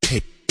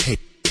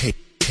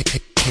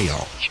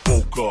Chaos.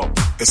 Woke up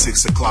at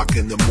 6 o'clock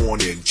in the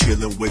morning,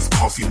 chilling with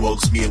coffee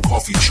mugs, me and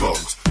coffee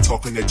chugs,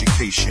 talking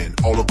education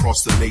all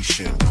across the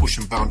nation,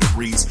 pushing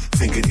boundaries,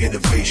 thinking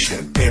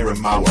innovation, Aaron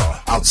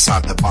Mauer,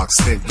 outside the box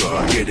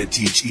thinker, here to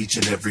teach each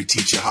and every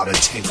teacher how to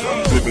tinker,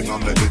 living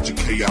on the edge of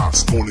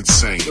chaos, going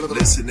insane,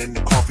 listening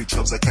to coffee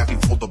chugs like caffeine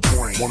for the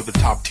brain, one of the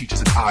top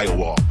teachers in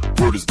Iowa,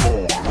 word is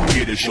born,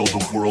 here to show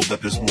the world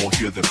that there's more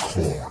here than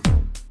corn.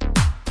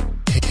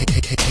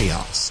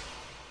 Chaos.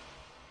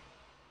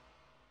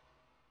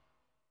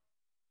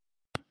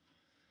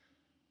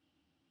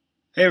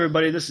 Hey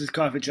everybody, this is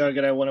Coffee Chug,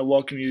 and I want to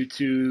welcome you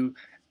to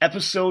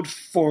episode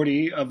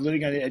 40 of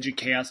Living on the Edge of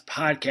Chaos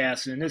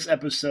podcast. And in this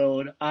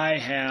episode, I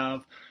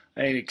have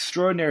an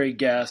extraordinary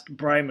guest,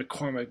 Brian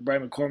McCormick.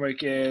 Brian McCormick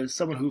is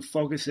someone who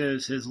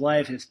focuses his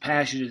life, his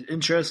passion, his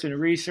interest in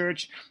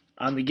research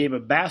on the game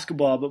of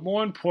basketball, but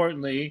more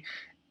importantly,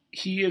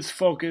 he is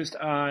focused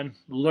on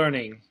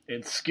learning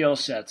and skill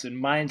sets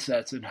and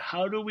mindsets and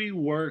how do we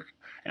work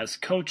as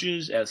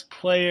coaches, as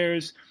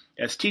players,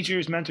 as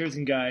teachers, mentors,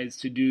 and guides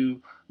to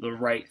do the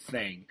right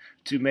thing,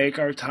 to make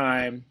our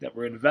time that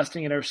we're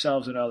investing in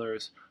ourselves and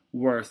others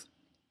worth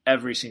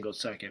every single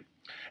second.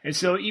 And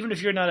so even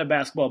if you're not a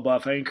basketball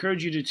buff, I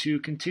encourage you to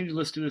continue to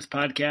listen to this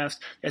podcast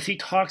as he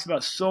talks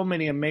about so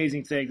many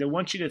amazing things. I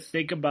want you to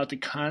think about the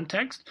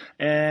context.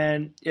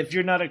 And if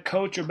you're not a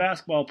coach or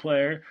basketball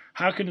player,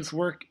 how can this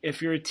work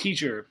if you're a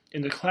teacher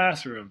in the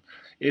classroom?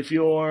 If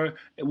you're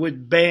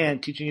with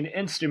band, teaching an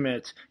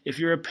instrument, if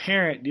you're a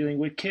parent dealing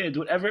with kids,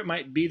 whatever it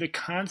might be, the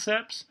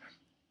concepts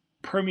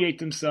permeate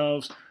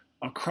themselves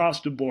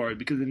across the board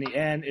because in the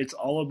end, it's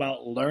all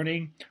about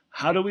learning.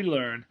 How do we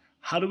learn?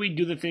 How do we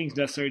do the things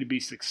necessary to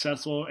be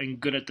successful and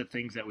good at the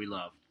things that we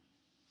love?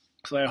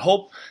 So I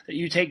hope that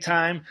you take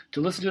time to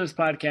listen to this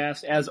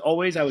podcast. As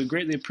always, I would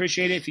greatly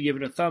appreciate it if you give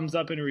it a thumbs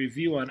up and a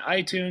review on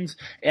iTunes.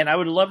 And I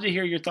would love to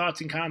hear your thoughts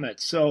and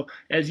comments. So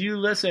as you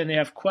listen and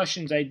have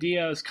questions,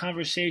 ideas,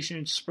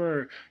 conversation,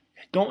 spur,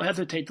 don't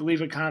hesitate to leave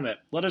a comment.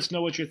 Let us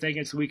know what you're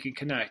thinking so we can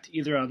connect,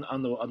 either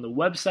on the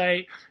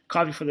website,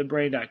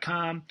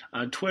 coffeeforthebrain.com,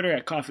 on Twitter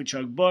at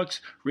CoffeeChugBooks.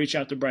 Reach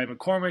out to Brian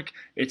McCormick.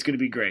 It's going to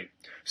be great.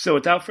 So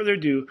without further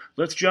ado,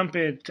 let's jump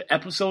into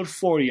episode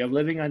 40 of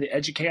Living on the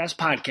Edge of Chaos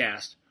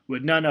podcast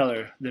with none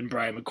other than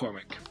Brian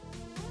McCormick.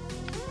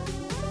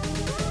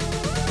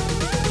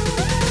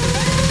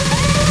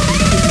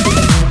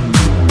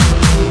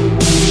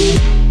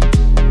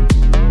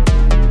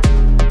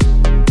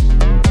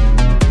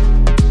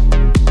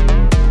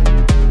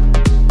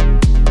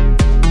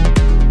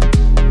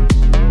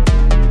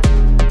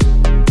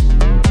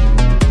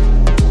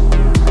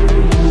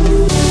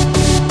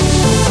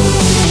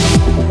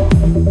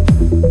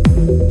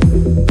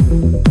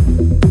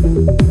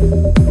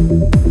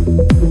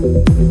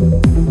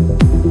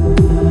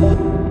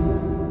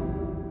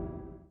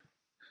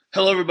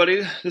 Hello,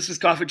 everybody. This is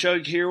Coffee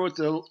Chug here with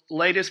the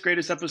latest,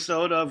 greatest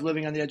episode of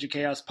Living on the Edge of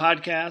Chaos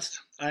podcast.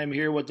 I'm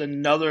here with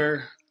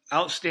another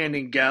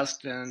outstanding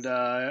guest, and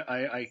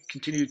I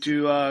continue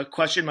to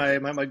question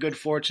my good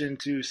fortune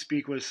to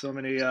speak with so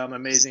many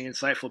amazing,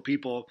 insightful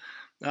people.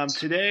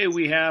 Today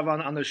we have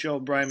on the show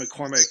Brian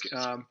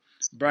McCormick.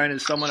 Brian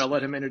is someone, I'll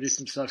let him introduce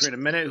himself here in a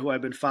minute, who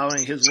I've been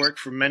following his work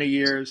for many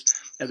years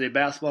as a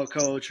basketball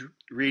coach,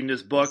 reading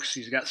his books.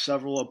 He's got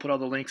several. I'll put all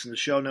the links in the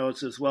show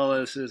notes, as well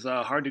as his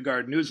Hard to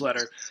Guard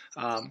newsletter.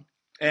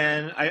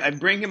 And I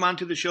bring him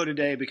onto the show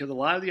today because a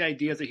lot of the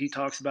ideas that he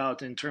talks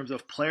about in terms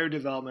of player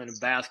development in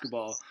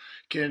basketball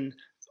can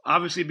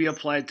obviously be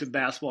applied to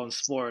basketball and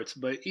sports,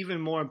 but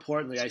even more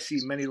importantly, I see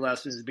many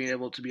lessons being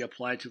able to be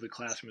applied to the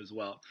classroom as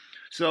well.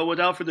 So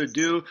without further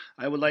ado,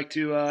 I would like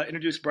to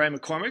introduce Brian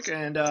McCormick.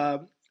 And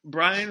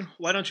Brian,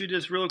 why don't you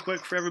just real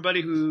quick for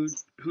everybody who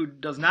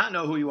does not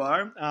know who you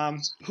are,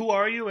 who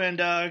are you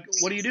and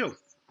what do you do?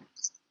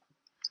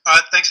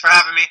 Thanks for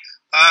having me.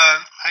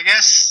 I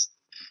guess,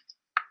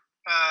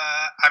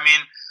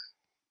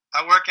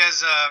 I work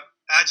as a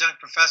adjunct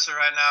professor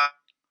right now,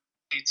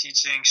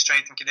 teaching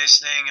strength and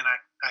conditioning, and I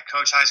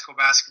coach high school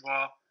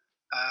basketball,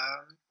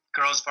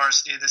 girls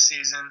varsity this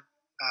season.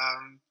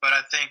 But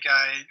I think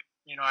I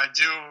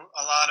do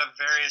a lot of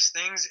various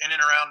things in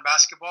and around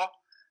basketball.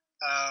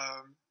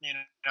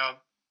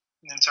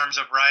 In terms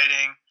of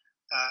writing,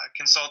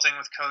 consulting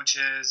with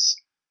coaches,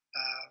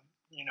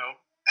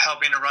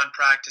 helping to run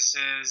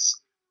practices,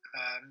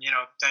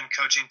 then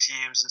coaching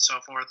teams and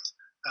so forth.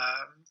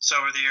 So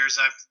over the years,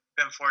 I've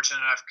been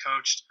fortunate. I've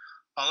coached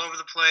all over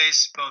the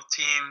place, both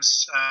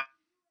teams,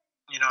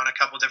 in a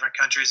couple different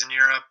countries in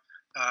Europe,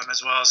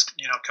 as well as,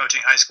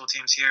 coaching high school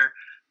teams here,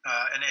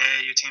 and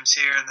AAU teams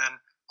here, and then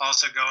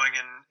also going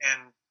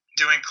and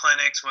doing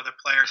clinics, whether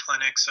player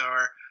clinics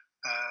or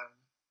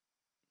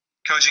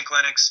coaching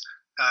clinics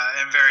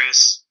in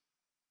various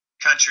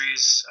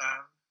countries,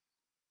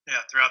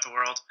 throughout the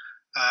world.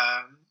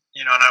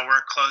 And I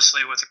work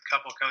closely with a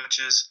couple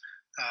coaches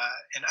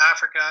in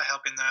Africa,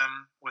 helping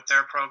them with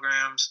their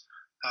programs,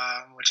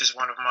 which is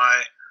one of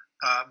my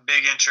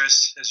big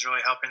interests, is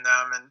really helping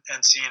them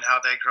and seeing how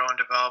they grow and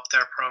develop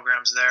their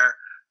programs there.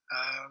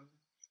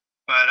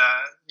 But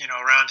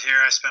around here,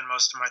 I spend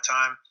most of my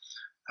time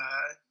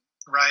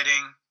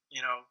writing,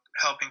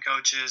 helping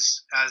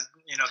coaches as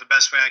the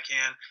best way I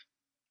can,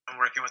 and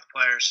working with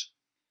players.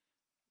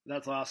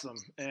 That's awesome.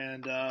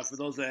 And for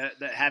those that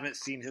haven't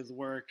seen his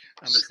work,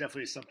 it's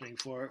definitely something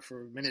for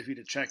many of you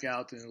to check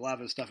out, and a lot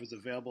of his stuff is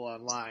available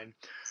online.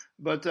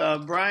 But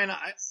Brian,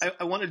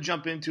 I want to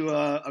jump into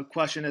a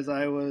question as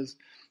I was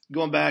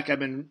going back. I've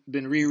been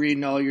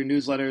rereading all your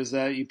newsletters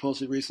that you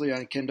posted recently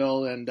on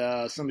Kindle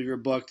and some of your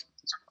books.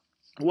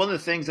 One of the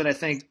things that I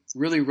think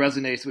really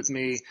resonates with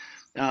me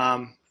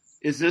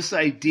is this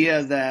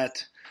idea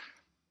that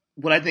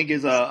what I think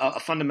is a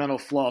fundamental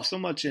flaw, so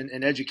much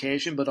in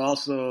education, but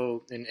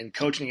also in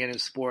coaching and in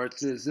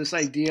sports, is this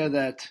idea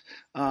that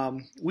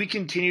we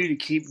continue to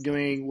keep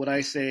doing what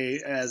I say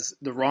as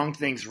the wrong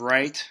things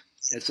right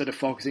instead of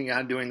focusing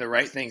on doing the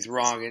right things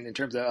wrong in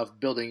terms of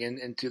building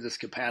into this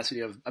capacity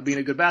of being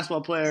a good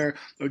basketball player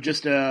or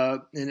just in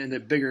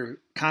the bigger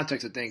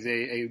context of things,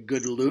 a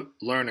good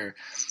learner.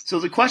 So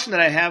the question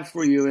that I have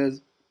for you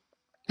is,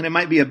 and it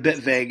might be a bit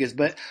vague,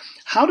 but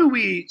how do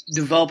we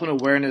develop an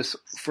awareness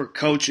for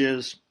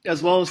coaches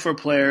as well as for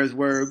players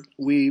where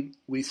we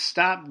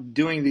stop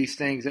doing these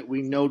things that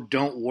we know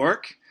don't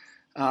work,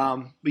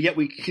 but yet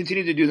we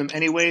continue to do them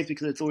anyways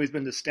because it's always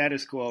been the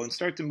status quo, and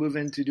start to move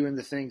into doing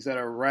the things that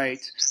are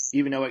right,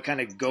 even though it kind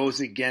of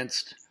goes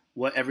against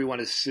what everyone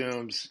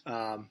assumes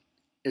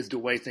is the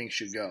way things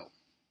should go?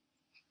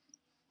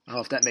 I don't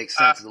know if that makes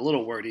sense. It's a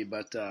little wordy,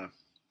 but...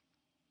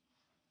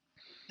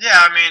 Yeah,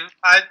 I mean,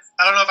 I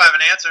don't know if I have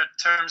an answer in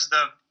terms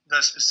of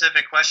the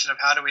specific question of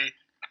how do we,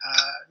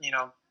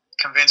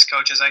 convince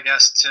coaches, I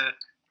guess,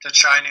 to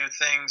try new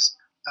things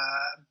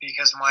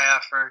because my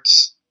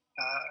efforts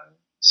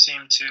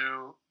seem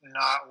to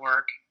not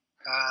work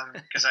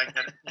because I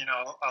get,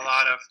 a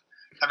lot of,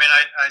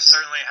 I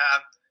certainly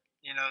have,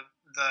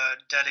 the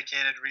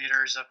dedicated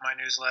readers of my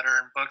newsletter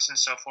and books and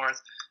so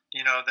forth,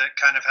 that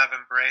kind of have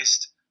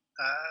embraced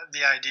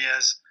the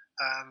ideas.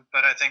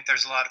 But I think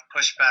there's a lot of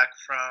pushback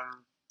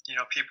from,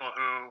 people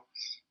who,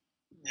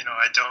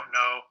 I don't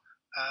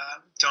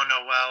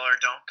know well or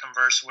don't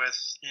converse with,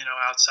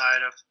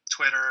 outside of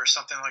Twitter or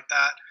something like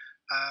that.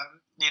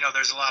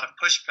 There's a lot of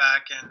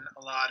pushback and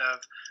a lot of,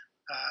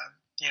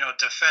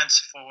 defense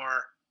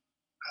for,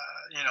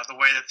 the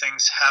way that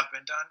things have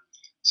been done.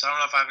 So I don't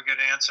know if I have a good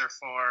answer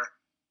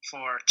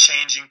for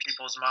changing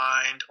people's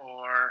mind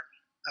or,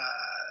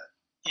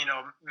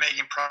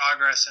 making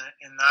progress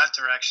in that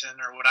direction,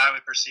 or what I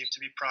would perceive to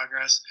be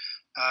progress.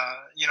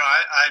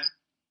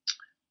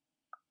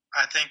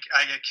 I think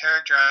I get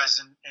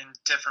characterized in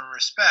different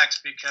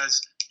respects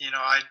because,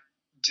 I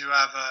do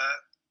have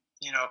a,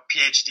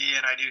 PhD,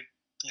 and I do,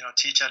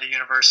 teach at a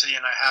university,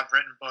 and I have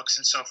written books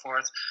and so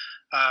forth.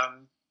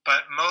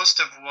 But most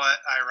of what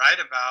I write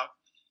about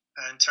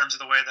in terms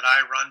of the way that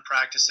I run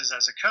practices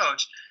as a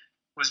coach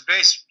was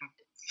based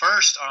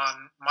first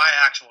on my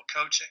actual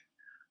coaching.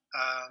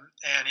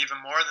 And even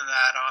more than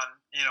that on,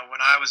 when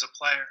I was a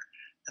player.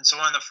 And so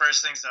one of the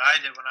first things that I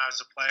did when I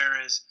was a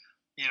player is,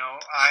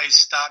 I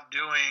stopped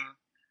doing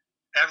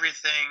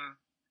everything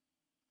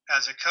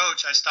as a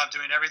coach. I stopped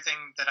doing everything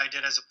that I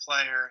did as a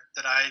player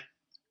that I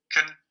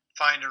couldn't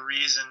find a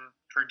reason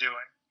for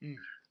doing,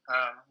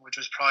 which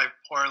was probably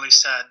poorly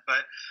said.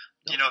 But,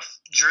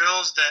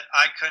 drills that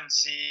I couldn't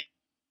see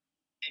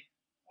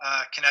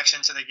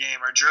connection to the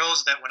game, or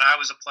drills that when I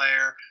was a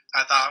player,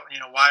 I thought,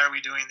 why are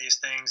we doing these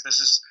things? This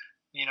is,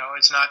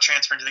 it's not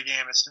transferring to the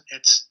game.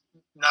 It's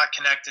not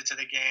connected to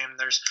the game.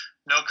 There's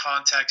no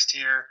context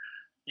here.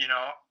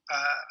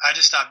 I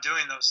just stopped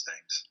doing those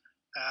things.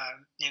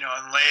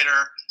 And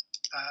later,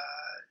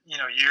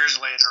 years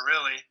later,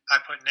 really, I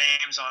put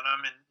names on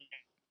them and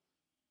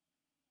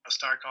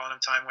start calling them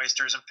time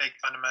wasters and fake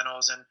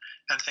fundamentals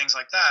and things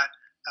like that.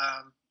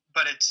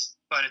 But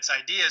it's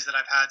ideas that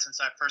I've had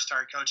since I first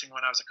started coaching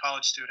when I was a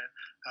college student.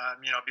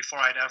 Before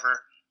I'd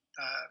ever,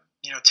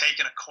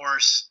 taken a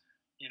course,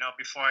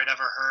 before I'd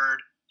ever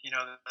heard,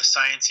 the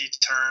sciencey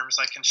terms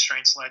like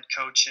constraints-led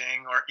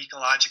coaching or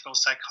ecological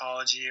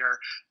psychology, or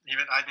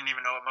even I didn't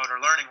even know what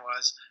motor learning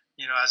was,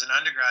 as an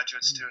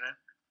undergraduate student.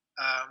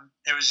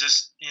 It was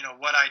just,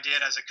 what I did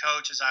as a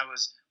coach is I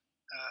was,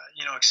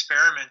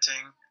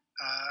 experimenting,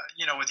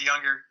 with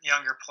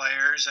younger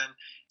players. And,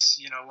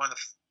 one of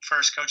the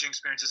first coaching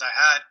experiences I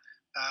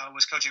had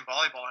was coaching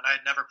volleyball, and I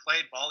had never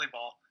played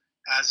volleyball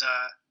as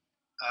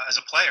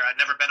a player. I'd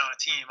never been on a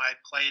team. I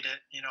played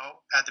it,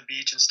 at the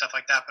beach and stuff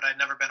like that, but I'd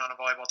never been on a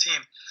volleyball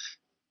team.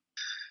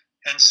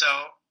 And so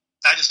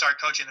I just started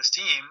coaching this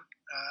team.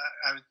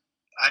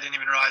 I didn't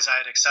even realize I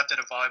had accepted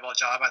a volleyball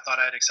job. I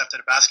thought I had accepted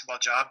a basketball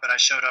job, but I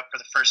showed up for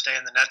the first day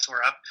and the nets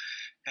were up.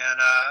 And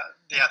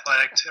the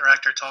athletic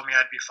director told me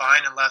I'd be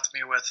fine and left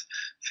me with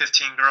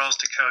 15 girls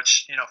to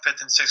coach,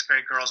 5th and 6th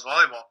grade girls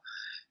volleyball.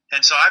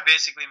 And so I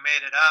basically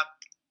made it up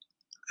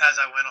as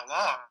I went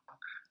along,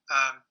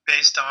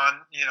 based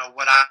on,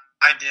 what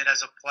I did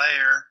as a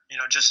player,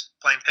 just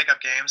playing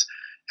pickup games.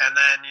 And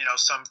then,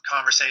 some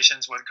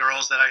conversations with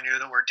girls that I knew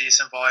that were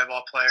decent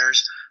volleyball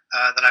players,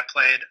 that I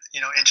played,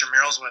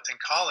 intramurals with in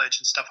college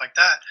and stuff like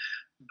that.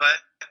 But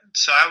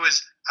so I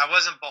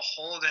wasn't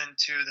beholden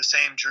to the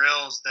same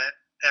drills that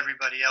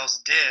everybody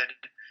else did,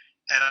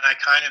 and I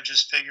kind of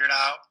just figured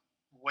out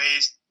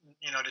ways,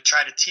 to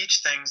try to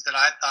teach things that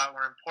I thought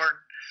were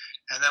important.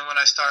 And then when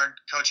I started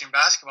coaching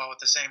basketball with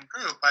the same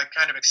group, I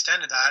kind of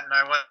extended that, and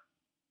I wasn't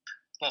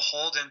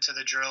beholden to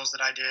the drills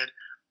that I did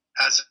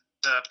as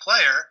a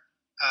player.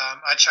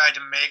 I tried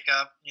to make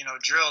up,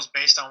 drills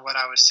based on what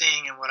I was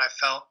seeing and what I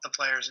felt the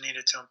players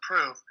needed to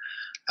improve.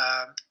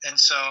 And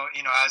so,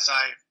 as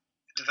I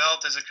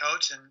developed as a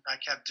coach and I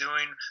kept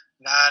doing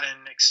that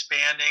and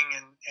expanding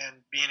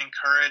and being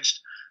encouraged,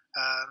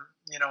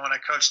 when I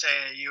coached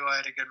AAU, I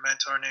had a good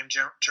mentor named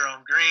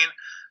Jerome Green,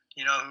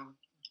 who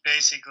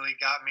basically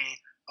got me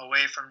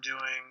away from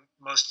doing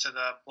most of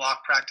the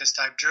block practice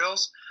type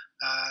drills.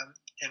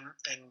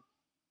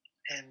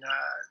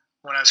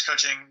 When I was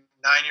coaching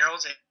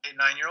 9-year-olds, 8,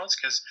 9-year-olds,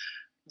 because,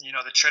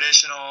 the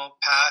traditional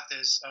path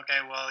is, okay,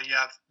 well, you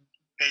have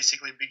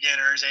basically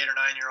beginners, 8 or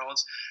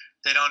 9-year-olds.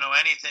 They don't know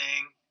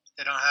anything.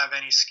 They don't have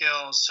any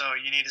skills. So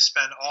you need to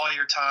spend all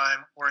your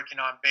time working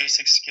on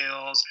basic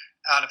skills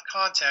out of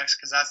context,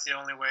 because that's the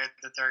only way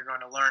that they're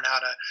going to learn how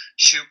to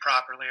shoot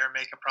properly or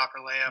make a proper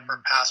layup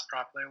or pass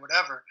properly or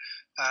whatever.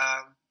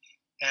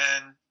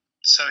 And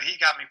so he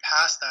got me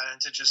past that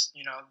into just,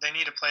 they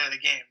need to play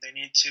the game. They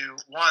need to,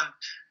 one,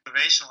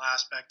 motivational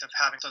aspect of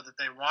having so that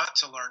they want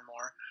to learn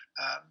more.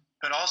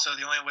 But also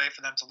the only way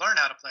for them to learn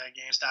how to play a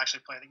game is to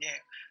actually play the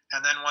game.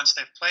 And then once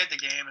they've played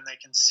the game and they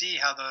can see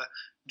how the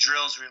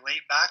drills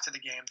relate back to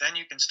the game, then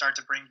you can start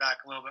to bring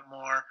back a little bit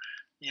more,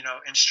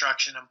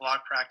 instruction and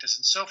block practice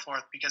and so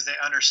forth, because they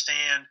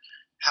understand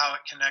how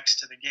it connects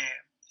to the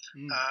game.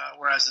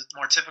 Whereas the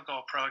more typical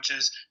approach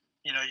is,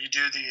 you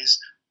do these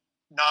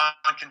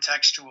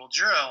non-contextual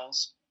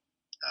drills,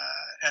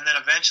 and then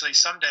eventually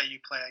someday you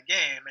play a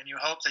game and you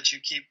hope that you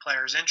keep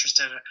players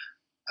interested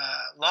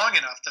long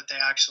enough that they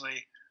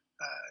actually,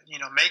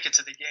 make it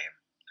to the game.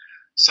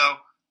 So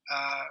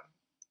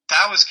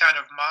that was kind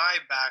of my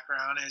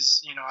background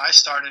is, I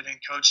started in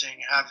coaching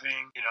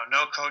having,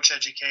 no coach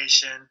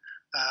education,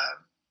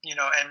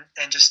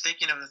 and just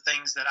thinking of the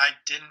things that I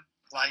didn't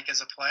like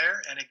as a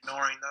player and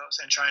ignoring those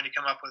and trying to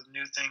come up with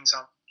new things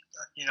on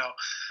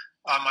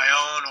my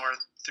own or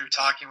through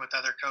talking with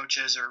other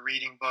coaches or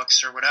reading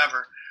books or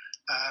whatever.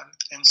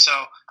 And so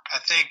I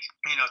think,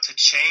 to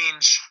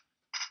change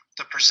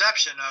the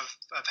perception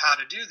of how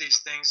to do these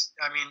things,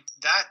 I mean,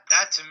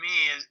 that to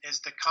me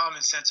is the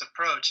common sense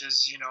approach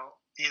is,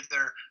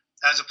 either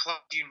as a player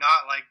do you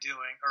not like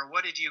doing, or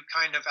what did you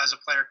kind of as a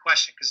player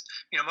question? Because,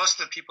 most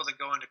of the people that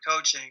go into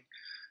coaching,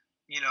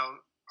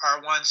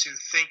 are ones who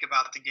think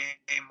about the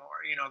game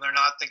more. They're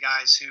not the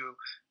guys who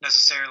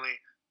necessarily,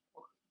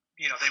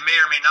 they may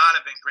or may not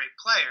have been great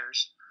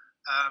players,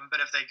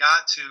 but if they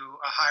got to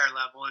a higher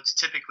level, it's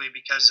typically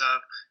because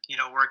of,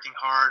 working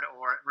hard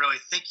or really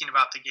thinking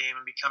about the game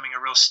and becoming a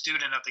real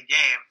student of the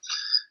game,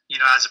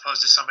 as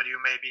opposed to somebody who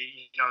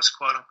maybe, is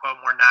quote unquote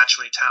more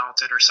naturally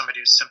talented or somebody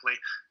who's simply,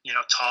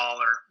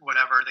 tall or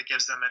whatever that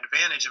gives them an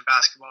advantage in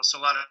basketball. So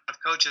a lot of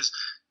coaches,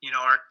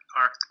 are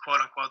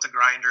quote unquote the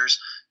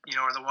grinders,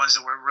 are the ones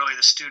that were really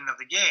the student of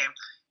the game.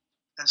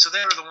 And so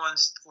they were the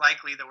ones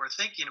likely that were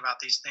thinking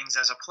about these things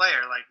as a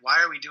player, like,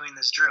 why are we doing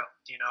this drill?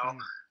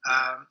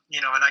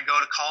 And I go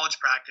to college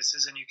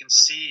practices and you can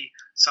see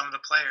some of the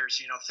players,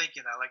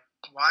 thinking that, like,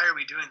 why are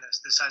we doing this?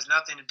 This has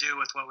nothing to do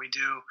with what we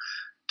do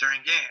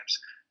during games.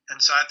 And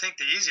so I think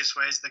the easiest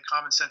way is the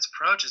common sense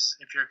approach is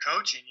if you're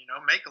coaching,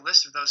 make a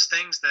list of those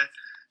things that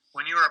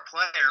when you were a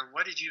player,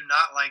 what did you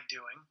not like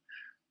doing?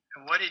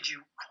 And what did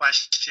you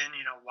question?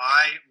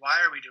 Why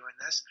are we doing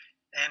this?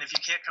 And if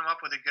you can't come up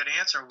with a good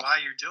answer why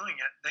you're doing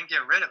it, then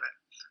get rid of it.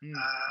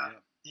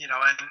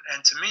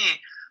 And to me,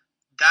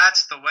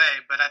 that's the way.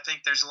 But I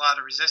think there's a lot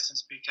of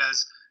resistance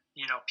because,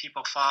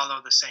 people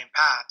follow the same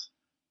path.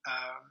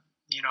 I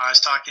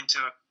was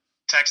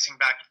texting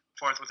back and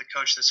forth with a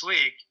coach this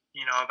week,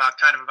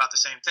 about the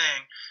same thing.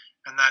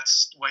 And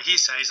that's what he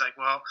said. He's like,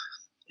 well,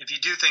 if you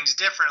do things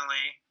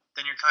differently,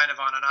 then you're kind of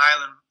on an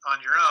island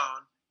on your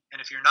own.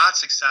 And if you're not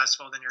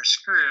successful, then you're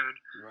screwed.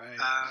 Right.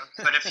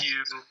 But if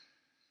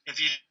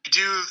you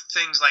do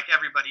things like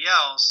everybody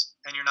else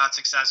and you're not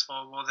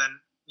successful, well, then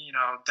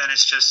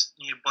it's just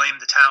you blame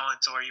the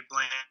talent or you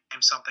blame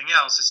something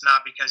else. It's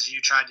not because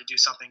you tried to do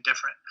something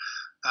different.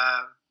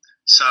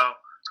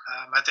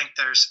 I think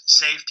there's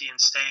safety in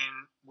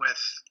staying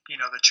with,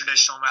 the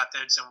traditional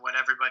methods and what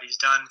everybody's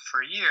done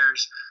for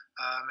years.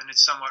 And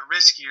it's somewhat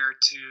riskier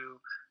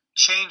to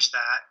change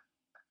that.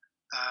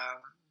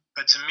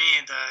 But to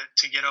me,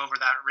 to get over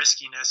that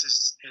riskiness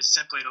is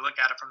simply to look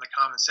at it from the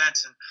common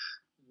sense. And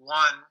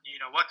one,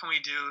 what can we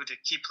do to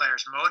keep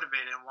players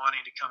motivated and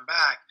wanting to come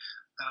back?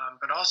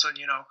 But also,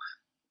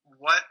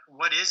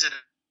 what is it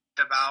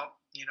about,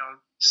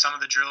 some of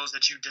the drills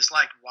that you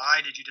disliked?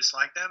 Why did you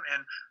dislike them?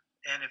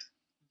 And if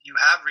you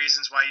have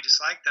reasons why you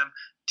dislike them,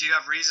 do you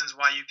have reasons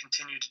why you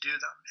continue to do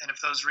them? And if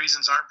those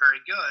reasons aren't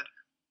very good,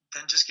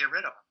 then just get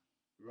rid of them.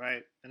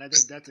 Right. And I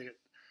think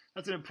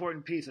That's an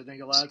important piece. I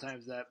think a lot of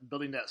times that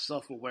building that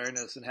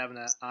self-awareness and having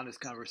that honest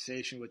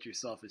conversation with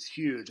yourself is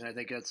huge. And I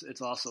think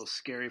it's also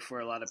scary for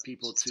a lot of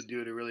people to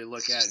do, to really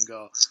look at and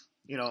go,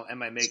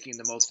 am I making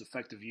the most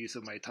effective use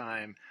of my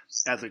time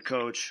as a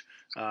coach,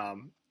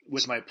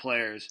 with my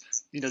players?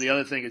 The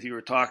other thing is, you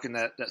were talking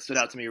that stood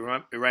out to me,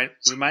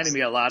 reminded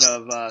me a lot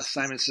of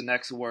Simon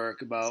Sinek's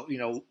work about,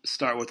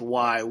 start with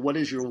why. What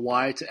is your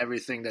why to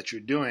everything that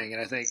you're doing?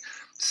 And I think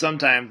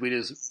sometimes we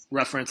just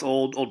reference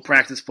old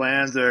practice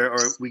plans, or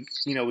we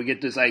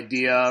get this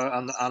idea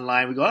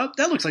online. We go, oh,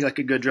 that looks like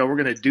a good drill.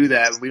 We're going to do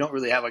that. And we don't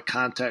really have a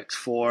context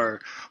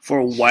for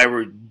why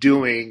we're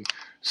doing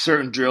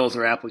certain drills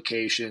or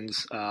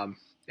applications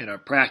in our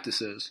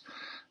practices.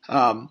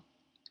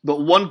 But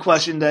one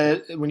question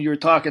that when you were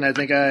talking, I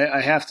think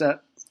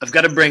I've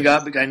got to bring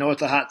up, because I know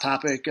it's a hot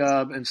topic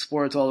in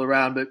sports all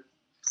around, but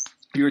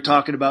you were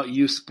talking about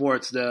youth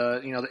sports,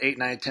 the 8,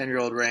 9,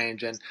 10-year-old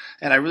range, and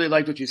I really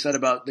liked what you said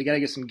about they got to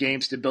get some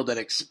games to build that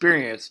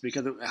experience,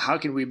 because how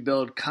can we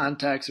build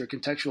context or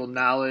contextual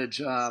knowledge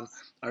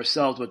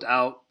ourselves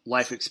without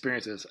life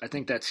experiences? I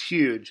think that's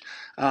huge.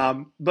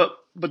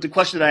 But the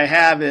question that I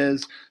have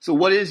is, so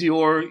what is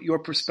your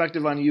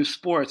perspective on youth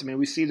sports? I mean,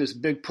 we see this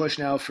big push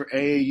now for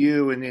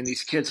AAU and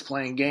these kids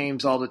playing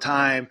games all the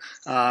time,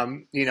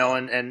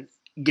 and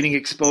getting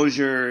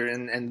exposure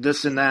and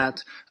this and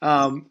that.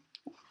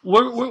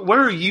 Where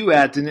are you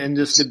at in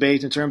this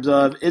debate in terms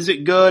of, is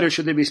it good, or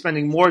should they be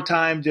spending more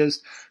time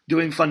just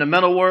doing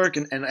fundamental work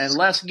and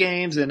less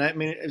games? And I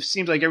mean, it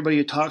seems like everybody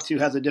you talk to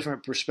has a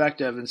different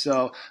perspective. And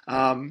so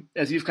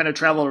as you've kind of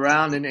traveled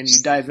around and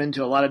you dive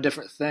into a lot of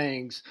different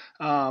things,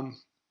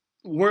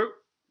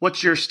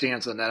 what's your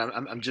stance on that?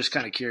 I'm just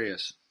kind of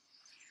curious.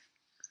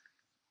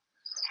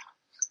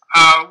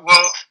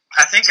 Well,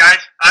 I think I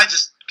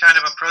just kind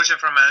of approach it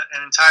from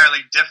an entirely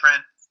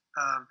different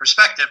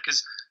perspective,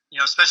 because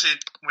especially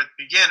with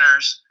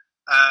beginners,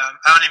 I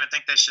don't even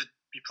think they should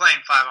be playing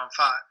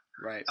 5-on-5.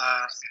 Right.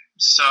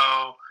 So,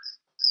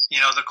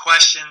 the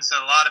questions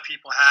that a lot of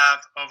people have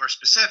over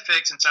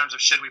specifics in terms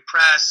of, should we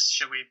press,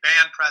 should we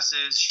ban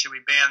presses, should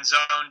we ban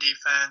zone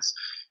defense,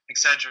 et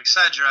cetera,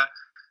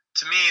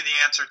 to me, the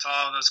answer to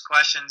all of those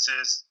questions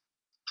is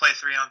play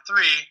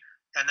 3-on-3,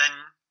 and then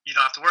you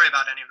don't have to worry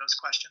about any of those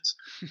questions.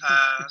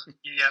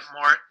 You get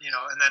more,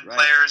 and then right.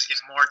 Players get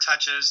more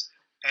touches,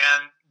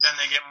 and then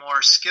they get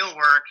more skill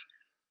work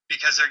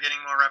because they're getting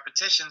more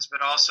repetitions,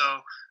 but also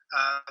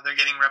they're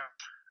getting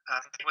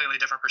completely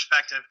different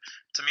perspective.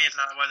 To me, it's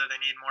not whether they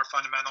need more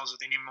fundamentals or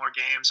they need more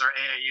games, or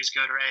AAU's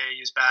good or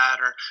AAU's bad,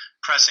 or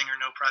pressing or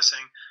no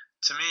pressing.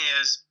 To me,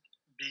 is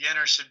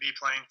beginners should be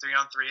playing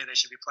 3-on-3. They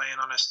should be playing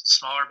on a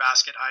smaller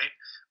basket height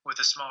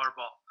with a smaller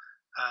ball.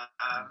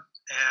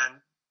 And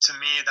to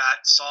me,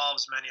 that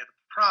solves many of the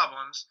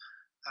problems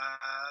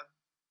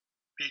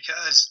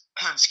because,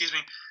 excuse me,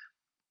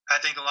 I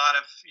think a lot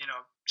of,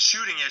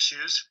 shooting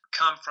issues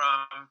come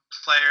from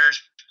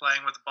players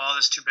playing with a ball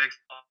that's too big,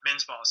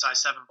 men's ball,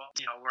 size 7 ball,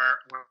 where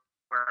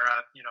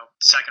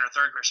second or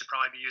third grade should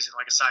probably be using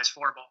like a size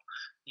 4 ball,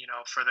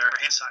 for their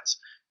hand size.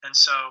 And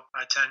so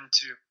I tend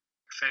to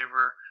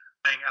favor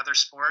playing other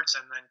sports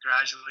and then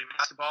gradually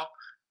basketball,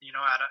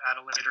 at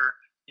a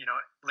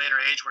later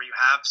age where you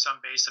have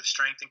some base of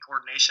strength and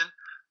coordination.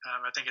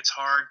 I think it's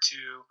hard to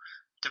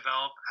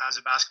develop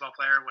as a basketball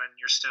player when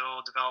you're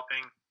still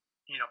developing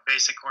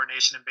basic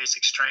coordination and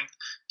basic strength,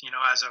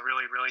 as a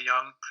really, really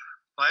young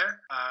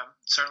player.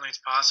 Certainly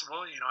it's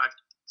possible. I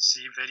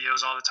see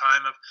videos all the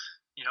time of,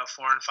 4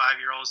 and 5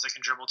 year olds that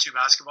can dribble 2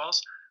 basketballs,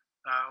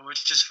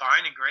 which is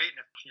fine and great.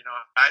 And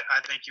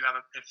I think you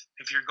have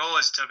if your goal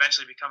is to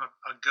eventually become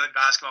a good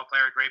basketball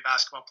player, a great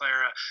basketball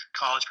player, a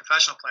college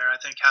professional player, I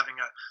think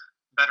having a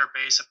better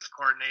base of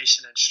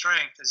coordination and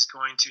strength is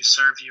going to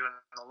serve you in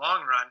the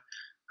long run.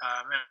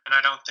 And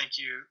I don't think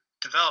you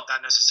develop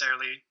that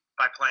necessarily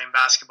by playing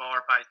basketball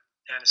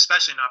and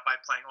especially not by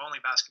playing only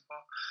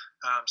basketball.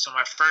 So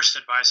my first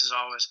advice is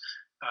always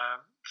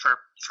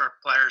for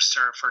players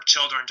or for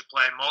children to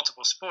play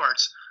multiple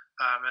sports.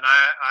 And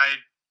I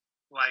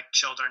like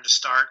children to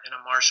start in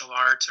a martial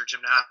arts or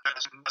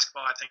gymnastics.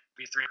 Basketball, I think,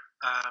 would be 3.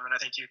 And I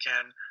think you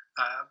can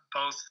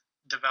both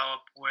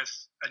develop with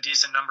a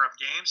decent number of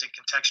games and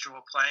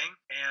contextual playing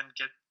and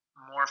get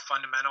more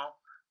fundamental,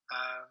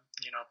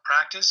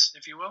 practice,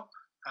 if you will,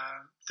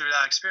 through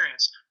that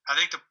experience. I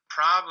think the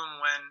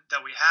problem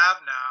that we have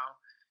now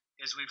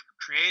is we've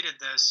created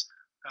this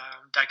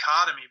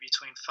dichotomy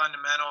between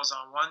fundamentals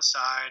on one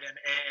side and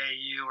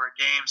AAU or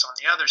games on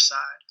the other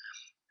side.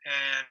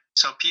 And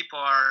so people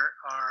are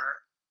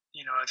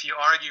if you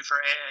argue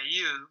for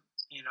AAU,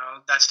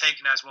 that's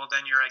taken as, well,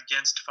 then you're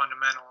against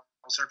fundamentals.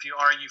 Or if you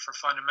argue for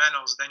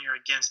fundamentals, then you're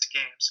against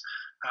games.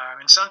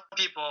 And some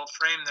people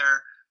frame their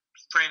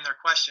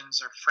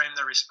questions or frame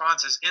their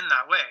responses in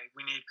that way.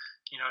 We need,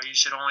 you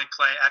should only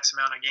play X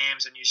amount of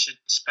games and you should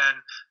spend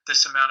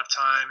this amount of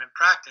time in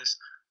practice.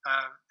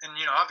 And,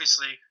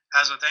 obviously,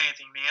 as with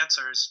anything, the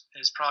answer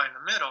is probably in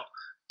the middle.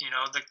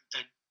 The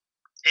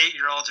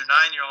 8-year-olds or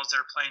 9-year-olds that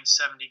are playing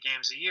 70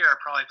 games a year are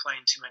probably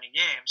playing too many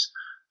games.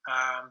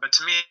 But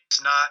to me,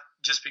 it's not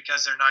just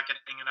because they're not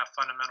getting enough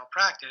fundamental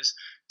practice.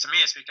 To me,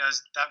 it's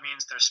because that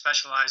means they're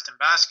specialized in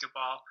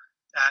basketball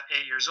at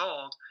 8 years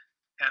old,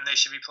 and they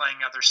should be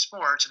playing other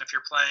sports. And if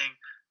you're playing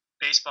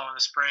baseball in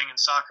the spring and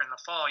soccer in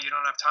the fall, you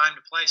don't have time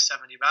to play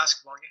 70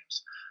 basketball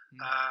games.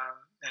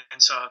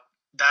 And so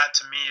that,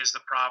 to me, is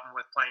the problem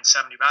with playing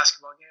 70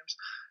 basketball games.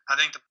 I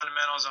think the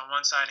fundamentals on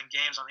one side and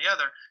games on the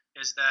other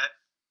is that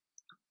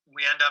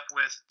we end up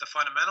with the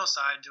fundamental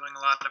side doing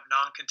a lot of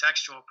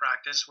non-contextual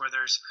practice where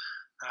there's,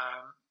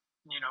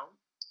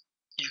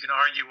 you can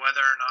argue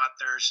whether or not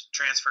there's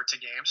transfer to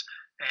games.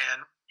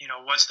 And,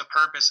 what's the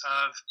purpose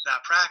of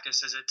that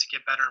practice? Is it to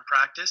get better in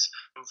practice,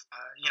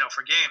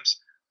 for games?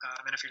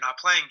 And if you're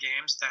not playing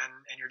games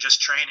and you're just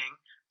training,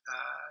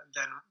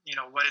 then,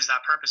 what is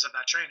that purpose of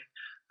that training?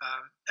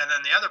 And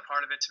then the other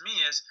part of it to me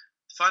is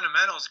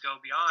fundamentals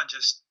go beyond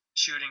just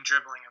shooting,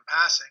 dribbling, and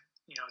passing.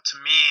 To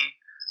me,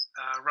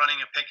 running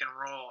a pick and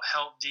roll,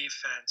 help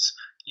defense,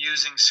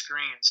 using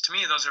screens. To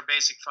me, those are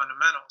basic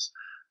fundamentals.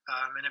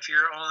 And if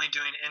you're only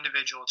doing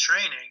individual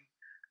training,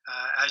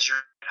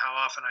 how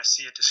often I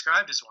see it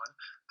described as one,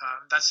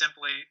 that's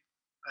simply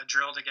a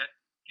drill to get,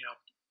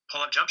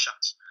 pull-up jump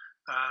shots.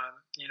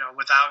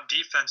 Without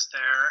defense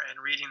there and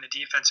reading the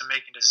defense and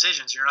making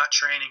decisions, you're not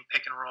training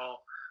pick and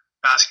roll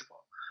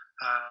basketball.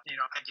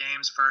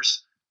 Games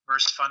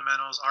versus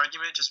fundamentals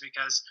argument, just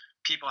because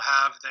people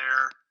have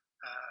their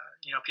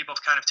people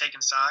have kind of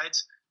taken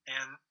sides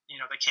and,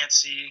 they can't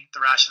see the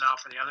rationale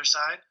for the other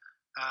side.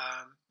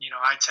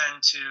 I tend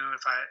to,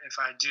 if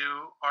I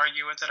do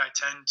argue with it, I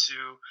tend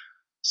to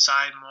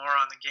side more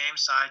on the game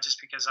side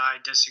just because I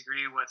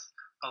disagree with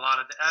a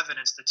lot of the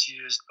evidence that's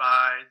used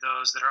by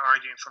those that are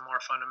arguing for more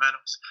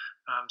fundamentals,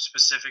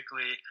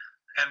 specifically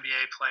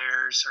NBA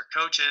players or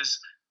coaches,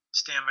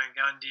 Stan Van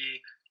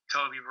Gundy,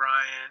 Kobe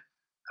Bryant,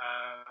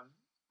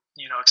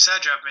 et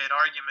cetera, have made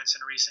arguments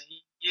in recent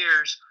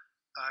years.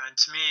 And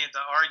to me,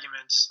 the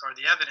arguments or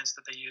the evidence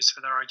that they use for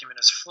their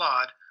argument is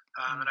flawed.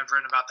 And I've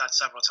written about that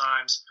several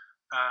times.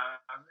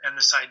 And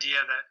this idea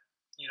that,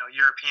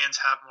 Europeans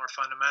have more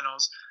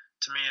fundamentals,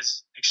 to me,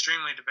 is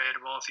extremely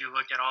debatable. If you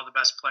look at all the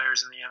best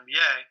players in the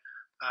NBA,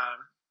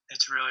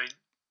 it's really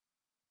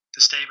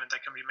the statement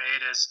that can be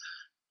made is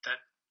that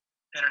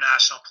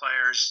international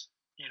players,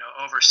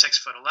 over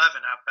 6'11"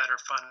 have better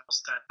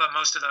fundamentals than. But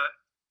most of the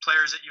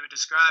players that you would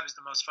describe as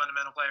the most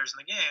fundamental players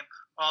in the game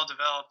all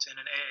developed in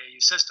an AAU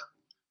system.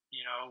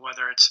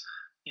 Whether it's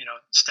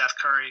Steph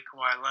Curry,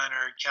 Kawhi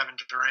Leonard, Kevin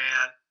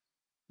Durant,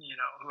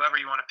 whoever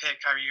you want to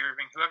pick, Kyrie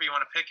Irving, whoever you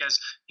want to pick as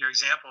your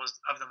examples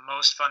of the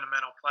most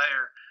fundamental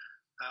player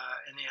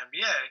in the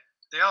NBA,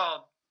 they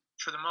all,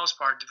 for the most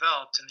part,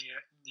 developed in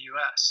the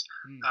U.S.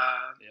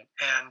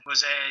 And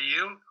was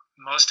AAU.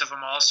 Most of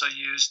them also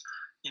used,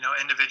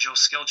 individual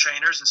skill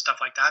trainers and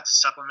stuff like that to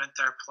supplement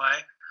their play.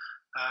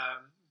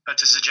 But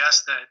to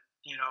suggest that,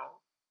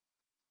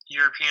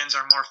 Europeans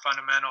are more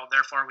fundamental,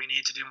 therefore we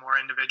need to do more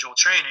individual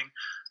training,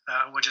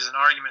 which is an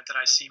argument that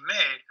I see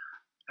made.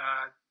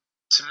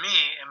 To me,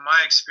 in my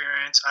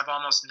experience, I've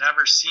almost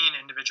never seen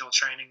individual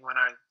training when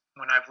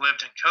I've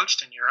lived and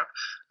coached in Europe.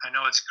 I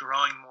know it's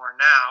growing more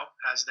now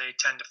as they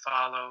tend to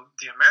follow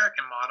the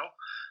American model,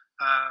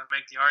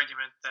 make the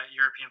argument that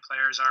European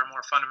players are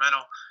more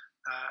fundamental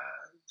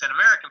than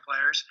American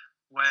players.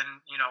 When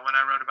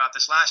I wrote about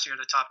this last year,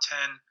 the top 10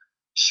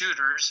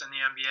 shooters in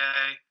the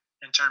NBA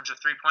in terms of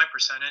 3-point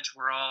percentage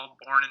were all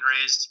born and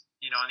raised,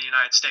 in the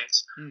United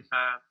States.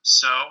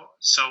 So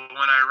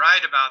when I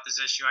write about this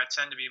issue, I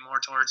tend to be more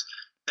towards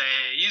the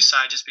AAU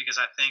side, just because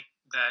I think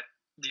that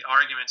the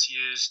arguments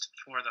used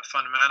for the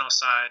fundamental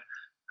side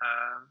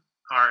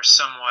are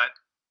somewhat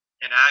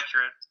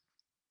inaccurate.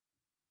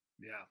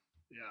 Yeah.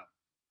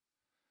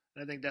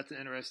 I think that's an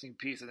interesting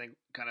piece. I think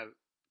kind of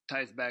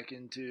ties back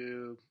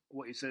into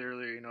what you said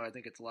earlier. I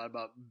think it's a lot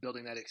about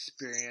building that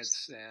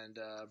experience and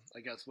I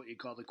guess what you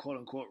call the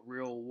quote-unquote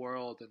real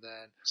world, and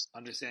then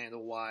understanding the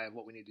why of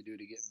what we need to do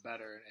to get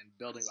better and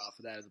building off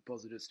of that, as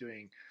opposed to just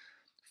doing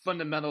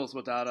fundamentals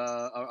without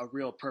a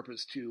real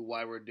purpose to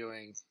why we're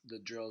doing the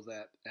drills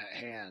at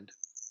hand.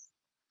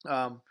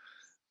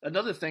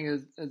 Another thing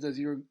is as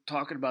you were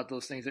talking about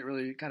those things that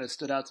really kind of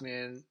stood out to me,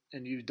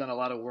 and you've done a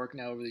lot of work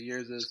now over the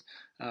years, is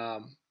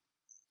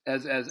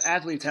as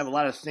athletes have a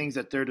lot of things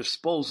at their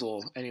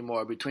disposal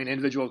anymore between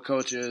individual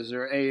coaches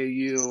or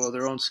AAU or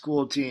their own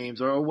school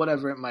teams or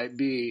whatever it might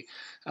be.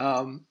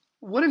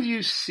 What have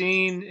you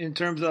seen in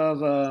terms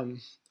of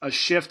a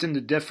shift in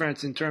the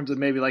difference in terms of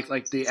maybe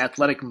like the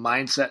athletic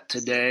mindset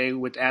today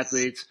with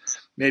athletes,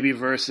 maybe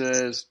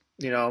versus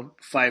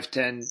 5,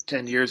 10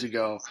 years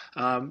ago?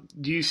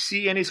 Do you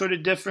see any sort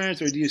of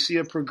difference, or do you see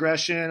a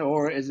progression,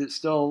 or is it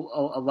still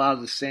a lot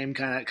of the same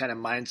kind of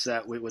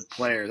mindset with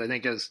players?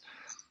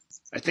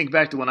 I think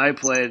back to when I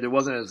played, there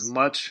wasn't as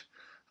much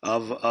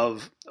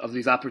of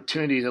these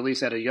opportunities, at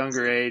least at a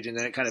younger age, and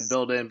then it kind of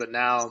built in. But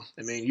now,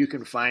 I mean, you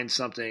can find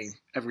something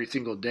every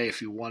single day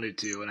if you wanted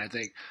to. And I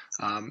think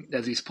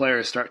as these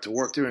players start to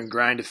work through and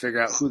grind to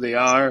figure out who they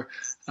are,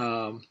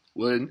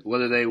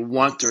 whether they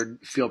want or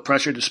feel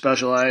pressured to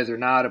specialize or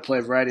not, to play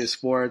a variety of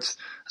sports.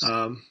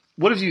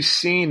 What have you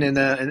seen in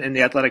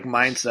the athletic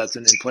mindsets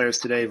in players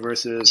today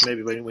versus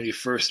maybe when you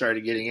first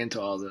started getting into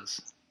all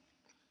this?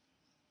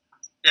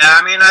 Yeah,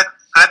 I mean,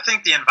 I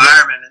think the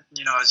environment,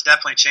 has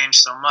definitely changed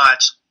so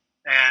much,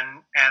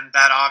 and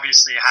that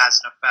obviously has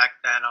an effect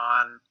then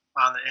on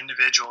the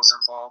individuals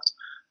involved.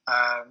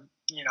 I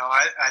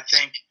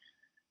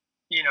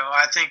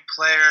think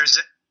players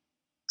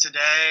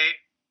today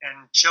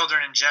and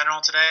children in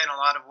general today, in a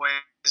lot of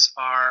ways,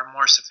 are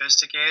more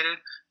sophisticated,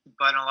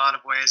 but in a lot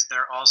of ways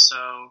they're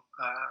also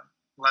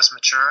less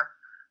mature.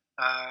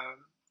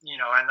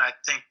 And I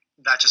think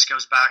that just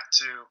goes back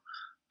to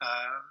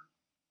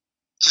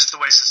just the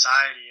way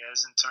society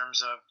is in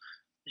terms of,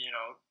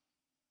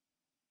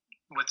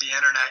 with the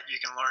internet, you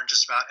can learn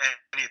just about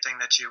anything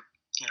that you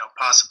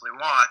possibly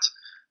want,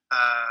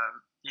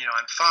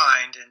 and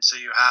find. And so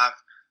you have,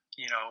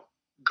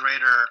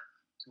 greater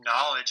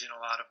knowledge in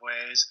a lot of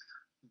ways,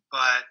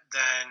 but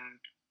then,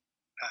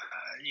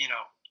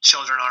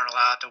 children aren't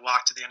allowed to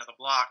walk to the end of the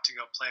block to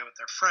go play with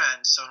their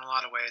friends. So in a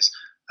lot of ways,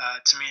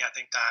 to me, I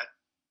think that,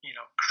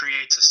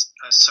 creates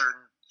a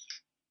certain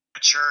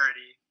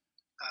maturity,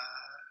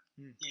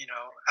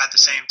 at the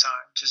same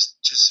time, just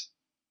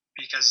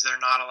because they're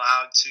not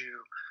allowed to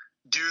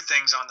do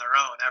things on their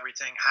own.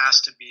 Everything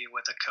has to be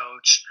with a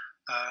coach,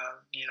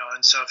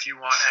 and so if you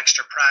want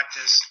extra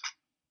practice,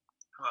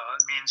 well,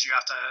 it means you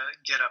have to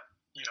get a,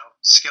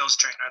 skills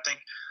trainer. I think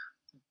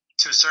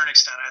to a certain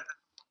extent, I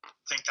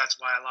think that's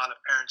why a lot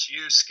of parents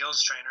use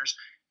skills trainers,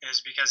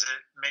 is because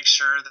it makes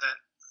sure that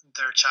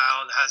their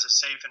child has a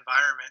safe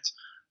environment,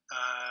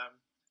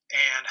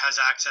 and has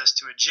access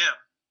to a gym.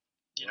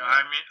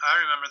 I mean,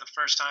 I remember the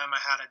first time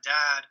I had a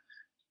dad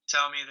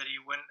tell me that he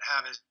wouldn't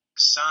have his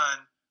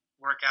son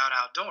work out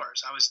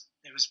outdoors.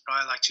 It was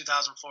probably like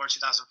 2004,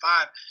 2005,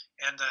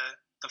 and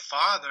the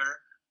father,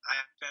 I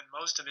spent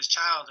most of his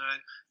childhood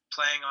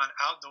playing on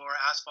outdoor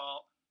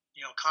asphalt,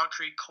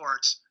 concrete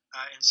courts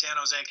in San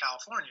Jose,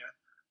 California.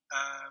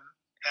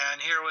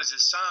 And here was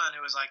his son,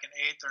 who was like an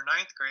 8th or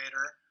 9th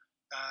grader,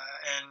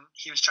 and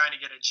he was trying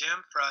to get a gym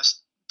for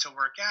us to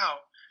work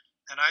out.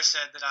 And I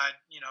said that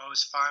it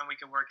was fine. We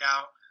could work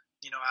out,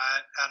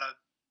 at a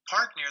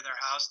park near their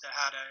house that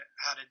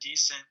had a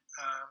decent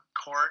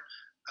court,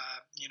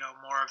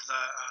 more of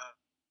the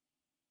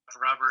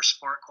rubber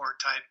sport court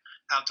type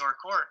outdoor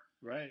court.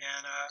 Right.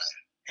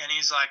 And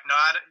he's like, no,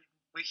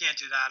 we can't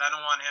do that. I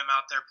don't want him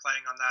out there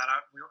playing on that.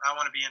 I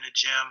want to be in a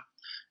gym,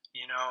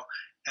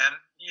 And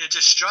it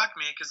just struck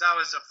me because I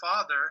was a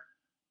father,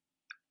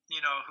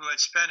 who had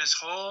spent his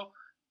whole,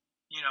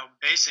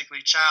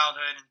 basically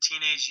childhood and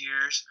teenage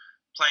years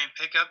playing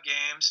pickup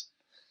games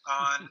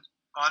on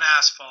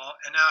asphalt,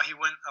 and now he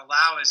wouldn't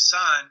allow his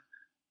son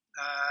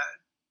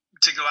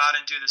to go out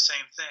and do the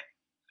same thing,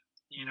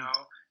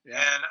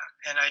 Yeah.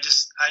 And I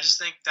just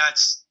think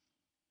that's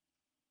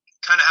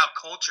kind of how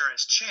culture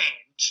has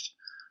changed,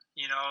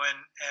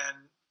 and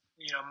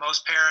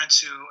most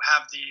parents who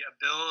have the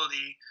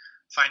ability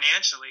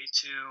financially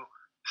to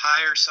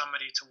hire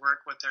somebody to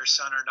work with their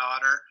son or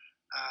daughter,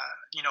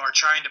 are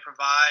trying to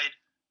provide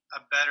a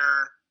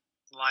better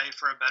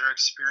life or a better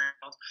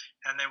experience,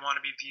 and they want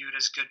to be viewed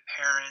as good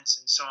parents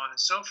and so on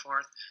and so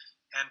forth.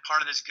 And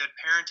part of this good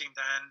parenting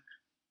then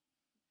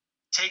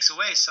takes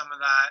away some of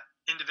that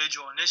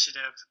individual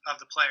initiative of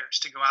the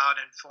players to go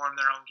out and form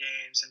their own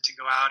games and to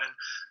go out and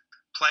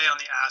play on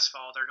the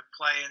asphalt or to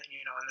play in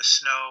the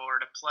snow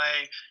or to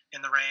play in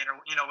the rain or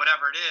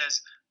whatever it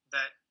is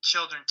that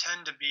children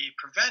tend to be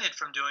prevented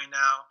from doing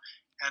now.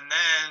 And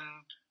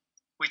then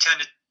we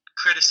tend to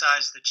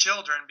criticize the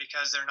children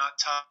because they're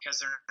not taught, because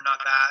they're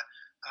not that.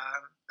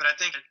 But I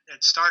think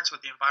it starts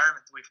with the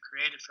environment that we've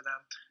created for them,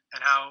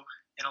 and how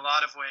in a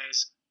lot of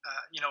ways,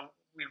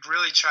 we've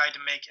really tried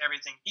to make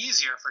everything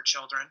easier for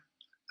children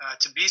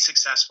to be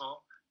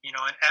successful,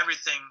 and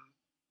everything,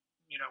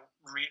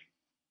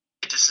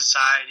 to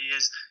society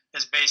is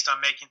based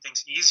on making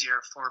things easier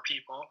for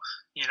people,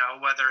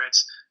 whether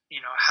it's,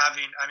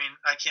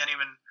 I can't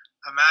even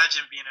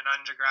imagine being an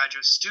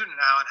undergraduate student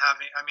now and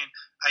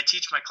I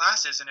teach my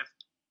classes, and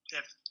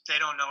if they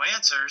don't know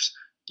answers,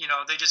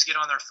 they just get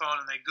on their phone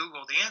and they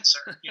Google the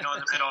answer, in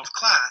the middle of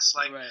class.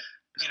 Like, right.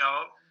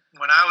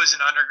 When I was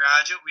an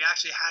undergraduate, we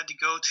actually had to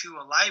go to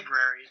a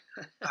library.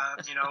 I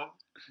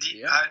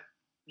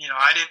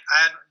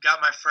had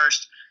got my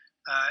first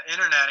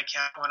internet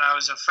account when I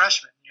was a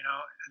freshman.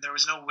 There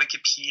was no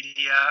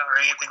Wikipedia or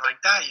anything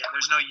like that yet.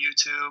 There's no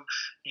YouTube.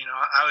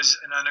 I was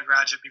an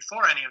undergraduate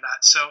before any of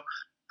that. So,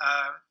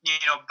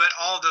 but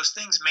all of those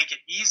things make it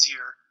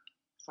easier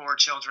for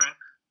children,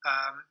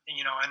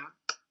 and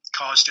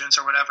college students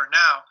or whatever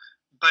now.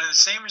 But in the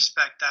same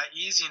respect, that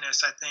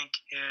easiness, I think,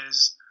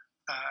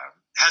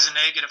 has a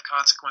negative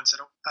consequence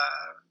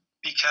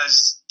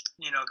because,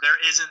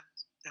 there isn't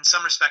in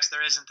some respects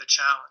there isn't the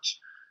challenge.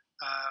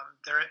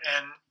 There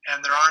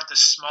aren't the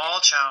small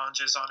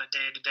challenges on a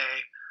day-to-day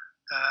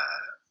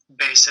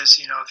basis.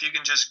 You know, if you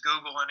can just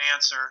Google an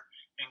answer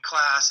in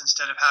class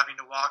instead of having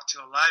to walk to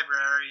a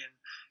library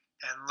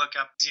and look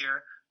up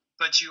here,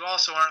 but you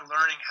also aren't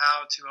learning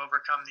how to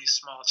overcome these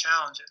small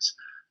challenges.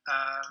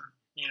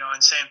 You know,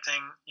 and same thing,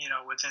 you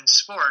know, within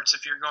sports.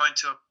 If you're going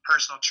to a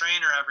personal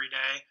trainer every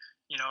day,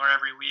 you know, or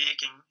every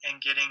week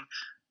and getting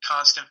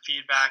constant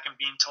feedback and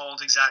being told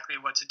exactly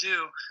what to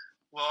do,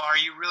 well, are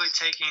you really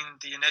taking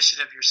the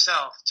initiative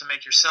yourself to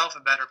make yourself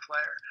a better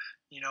player?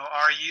 You know,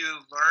 are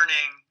you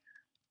learning,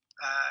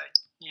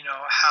 you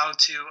know, how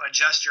to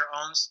adjust your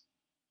own,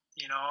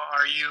 you know,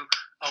 are you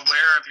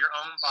aware of your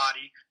own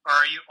body, or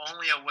are you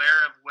only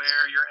aware of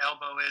where your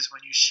elbow is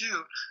when you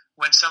shoot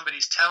when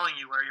somebody's telling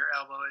you where your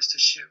elbow is to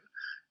shoot?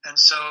 And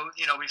so,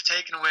 you know, we've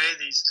taken away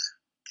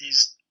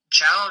these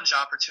challenge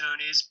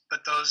opportunities,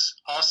 but those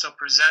also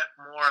present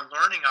more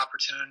learning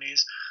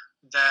opportunities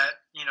that,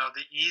 you know,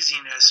 the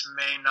easiness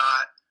may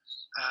not,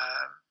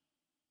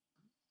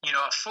 you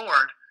know,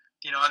 afford.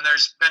 You know, and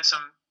there's been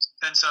some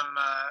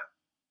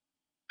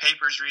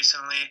papers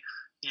recently,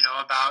 you know,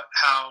 about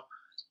how,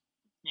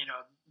 you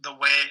know, the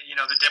way, you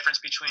know, the difference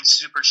between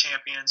super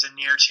champions and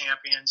near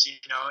champions,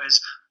 you know, is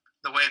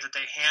the way that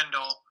they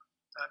handle,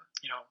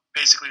 you know,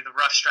 basically the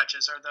rough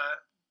stretches or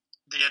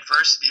the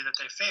adversity that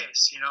they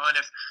face, you know. And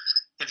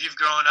if you've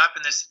grown up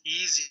in this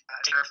easy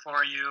there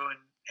for you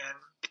and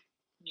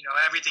you know,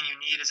 everything you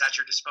need is at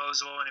your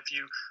disposal, and if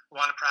you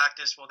want to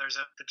practice, well, there's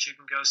that you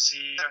can go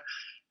see,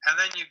 and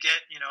then you get,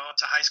 you know,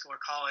 to high school or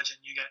college and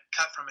you get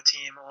cut from a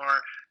team, or,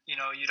 you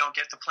know, you don't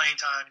get the playing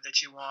time that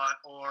you want,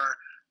 or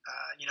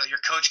you know, your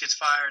coach gets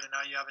fired and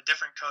now you have a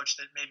different coach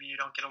that maybe you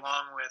don't get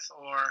along with,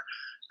 or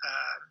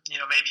you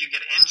know, maybe you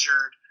get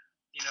injured.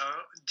 You know,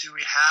 do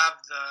we have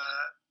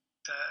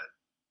the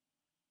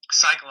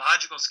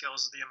psychological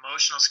skills, the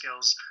emotional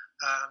skills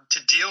to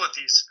deal with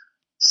these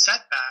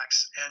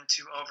setbacks and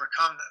to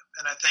overcome them?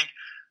 And I think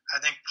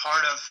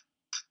part of,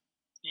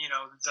 you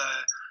know, the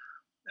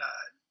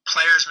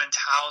players'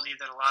 mentality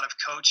that a lot of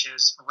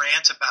coaches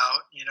rant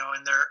about, you know,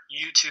 in their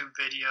YouTube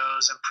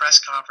videos and press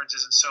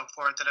conferences and so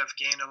forth that have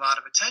gained a lot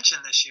of attention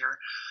this year,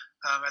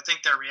 I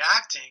think they're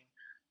reacting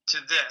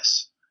to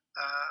this.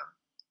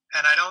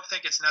 And I don't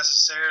think it's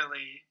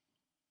necessarily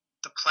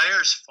the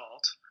player's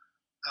fault,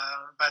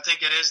 but I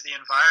think it is the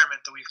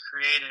environment that we've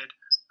created,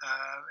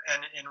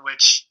 and in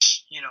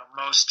which, you know,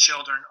 most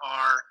children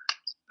are,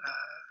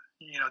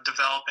 you know,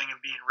 developing and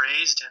being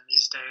raised in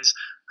these days,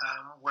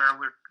 where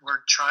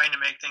we're trying to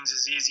make things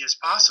as easy as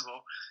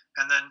possible,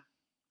 and then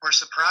we're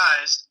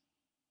surprised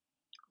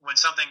when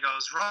something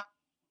goes wrong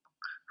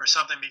or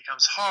something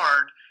becomes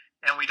hard,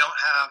 and we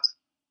don't have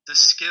the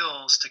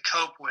skills to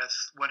cope with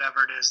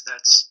whatever it is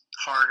that's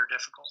hard or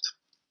difficult.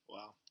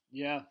 Wow.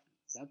 Yeah,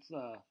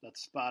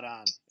 that's spot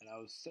on. And I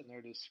was sitting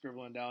there just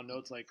scribbling down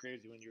notes like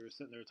crazy when you were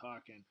sitting there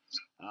talking.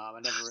 I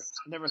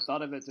never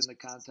thought of it in the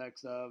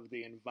context of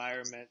the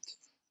environment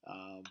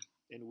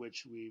in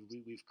which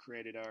we've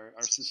created our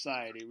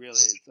society. Really,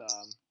 it's,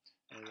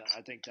 and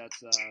I think that's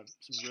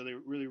some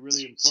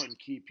really important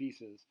key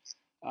pieces.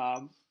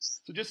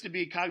 So just to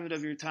be cognizant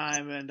of your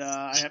time, and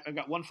I've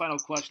got one final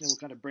question, and we'll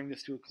kind of bring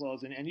this to a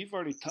close. And you've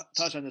already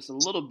touched on this a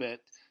little bit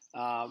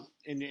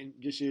in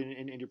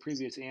your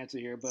previous answer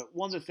here. But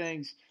one of the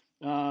things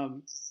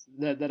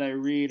that I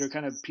read or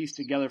kind of piece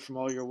together from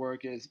all your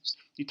work is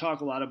you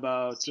talk a lot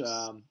about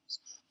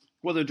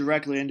whether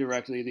directly or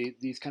indirectly,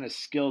 these kind of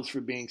skills for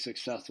being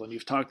successful. And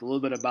you've talked a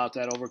little bit about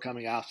that,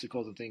 overcoming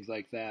obstacles and things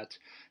like that.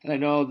 And I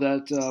know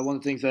that one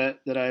of the things that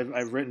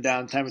I've written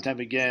down time and time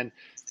again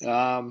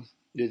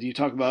is you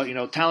talk about, you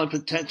know, talent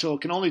potential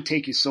can only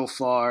take you so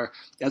far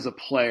as a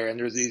player. And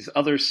there's these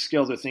other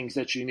skills or things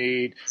that you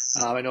need.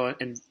 I know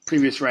in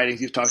previous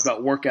writings you've talked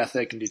about work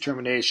ethic and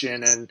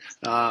determination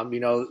and, you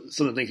know,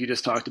 some of the things you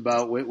just talked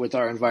about with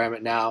our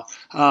environment now.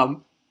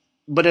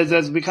 But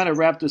as we kind of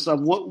wrap this up,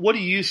 what do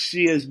you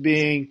see as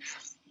being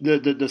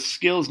the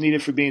skills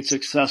needed for being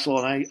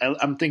successful? And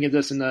I'm thinking of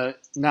this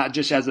not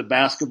just as a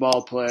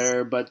basketball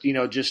player, but, you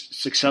know,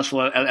 just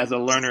successful as a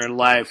learner in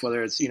life,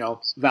 whether it's, you know,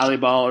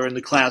 volleyball or in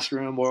the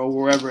classroom or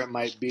wherever it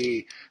might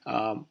be.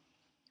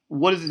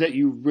 What is it that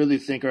you really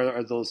think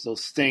are those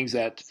things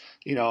that,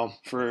 you know,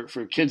 for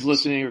kids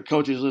listening or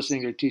coaches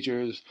listening or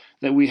teachers,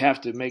 that we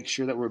have to make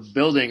sure that we're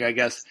building, I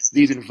guess,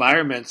 these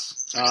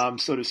environments,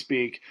 so to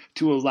speak,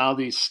 to allow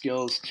these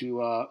skills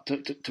to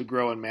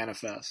grow and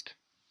manifest?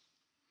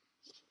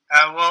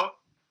 Well,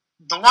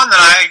 the one that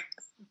I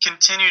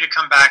continue to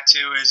come back to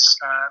is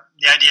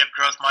the idea of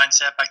growth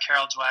mindset by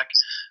Carol Dweck.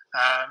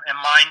 And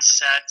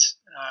Mindset,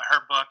 her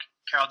book,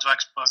 Carol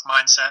Dweck's book,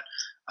 Mindset,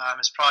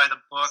 is probably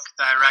the book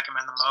that I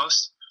recommend the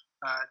most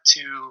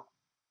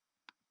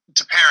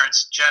to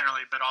parents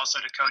generally, but also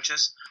to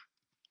coaches.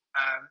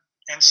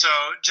 And so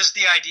just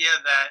the idea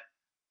that,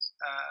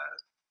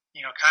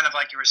 you know, kind of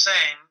like you were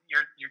saying,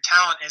 your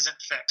talent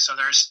isn't fixed. So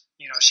there's,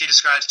 you know, she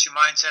describes two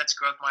mindsets,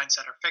 growth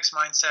mindset or fixed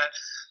mindset.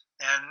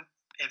 And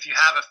if you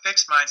have a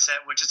fixed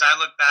mindset, which as I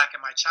look back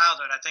at my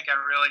childhood, I think I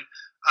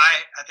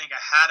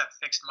had a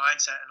fixed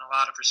mindset in a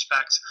lot of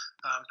respects,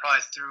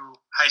 probably through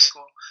high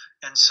school.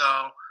 And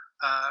so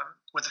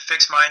with a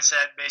fixed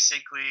mindset,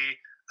 basically,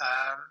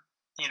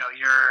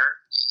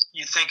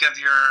 you think of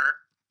your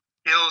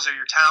skills or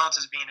your talents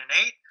as being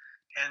innate.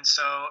 And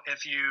so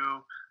if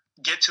you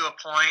get to a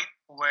point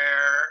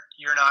where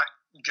you're not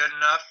good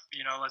enough,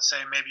 let's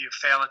say maybe you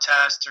fail a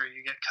test or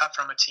you get cut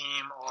from a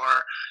team or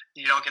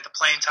you don't get the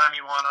playing time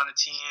you want on a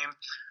team,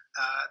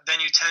 then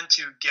you tend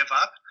to give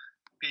up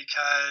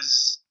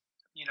because,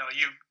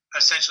 you've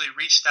essentially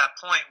reached that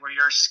point where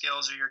your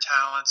skills or your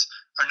talents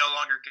are no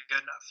longer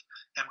good enough.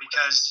 And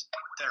because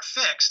they're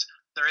fixed,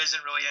 there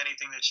isn't really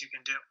anything that you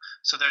can do.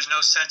 So there's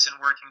no sense in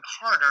working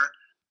harder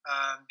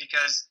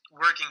because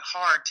working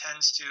hard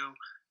tends to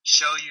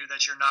show you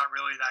that you're not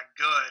really that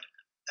good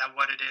at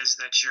what it is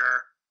that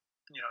you're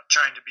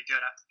trying to be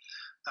good at.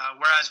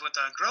 Whereas with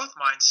a growth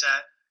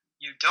mindset,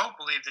 you don't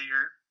believe that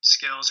your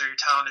skills or your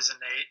talent is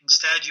innate.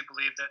 Instead, you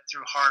believe that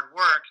through hard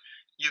work,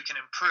 you can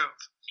improve.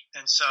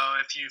 And so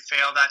if you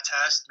fail that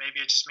test, maybe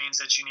it just means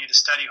that you need to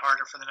study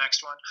harder for the next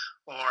one.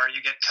 Or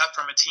you get cut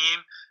from a team,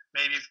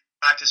 maybe if you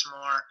practice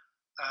more,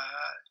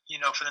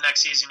 for the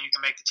next season, you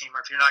can make the team. Or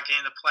if you're not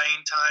getting the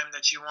playing time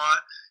that you want,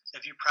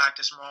 if you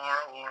practice more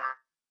or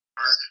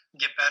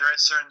get better at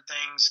certain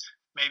things,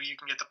 maybe you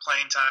can get the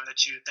playing time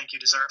that you think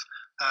you deserve.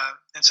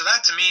 And so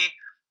that, to me,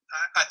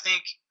 I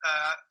think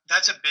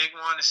that's a big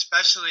one,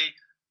 especially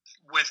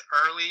with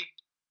earlier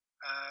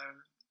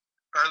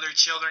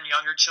children,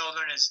 younger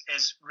children,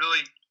 is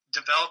really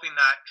developing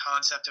that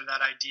concept or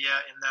that idea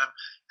in them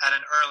at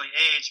an early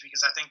age,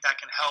 because I think that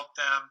can help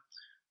them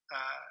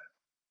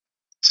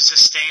to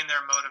sustain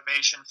their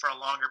motivation for a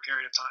longer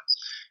period of time.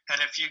 And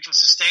if you can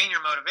sustain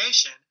your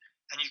motivation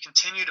and you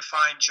continue to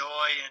find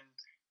joy and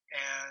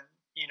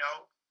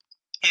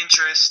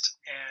interest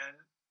and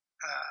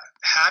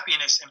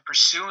happiness in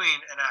pursuing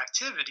an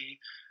activity,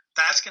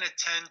 that's going to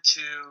tend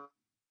to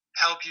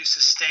help you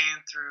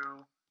sustain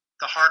through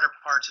the harder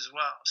parts as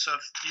well. So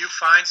if you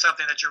find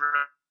something that you're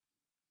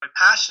really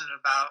passionate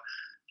about,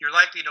 you're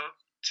likely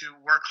to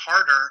work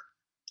harder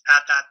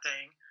at that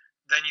thing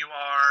than you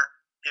are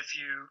if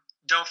you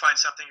don't find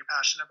something you're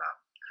passionate about,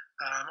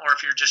 or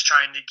if you're just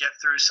trying to get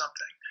through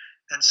something.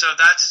 And so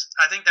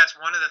I think that's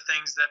one of the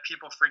things that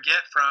people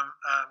forget from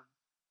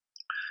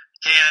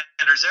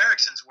Anders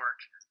Ericsson's work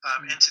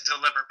into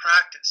deliberate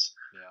practice.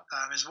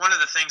 Is one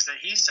of the things that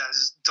he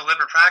says,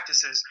 deliberate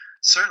practice is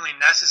certainly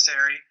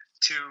necessary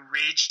to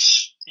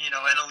reach,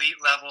 an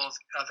elite level of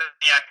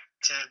any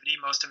activity.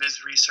 Most of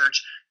his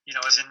research,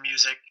 is in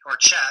music or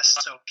chess,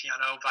 so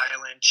piano,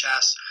 violin,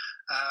 chess.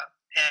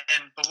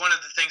 But one of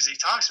the things that he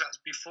talks about is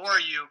before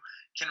you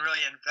can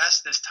really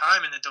invest this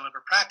time in the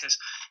deliberate practice,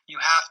 you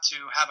have to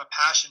have a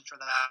passion for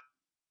that,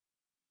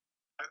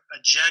 a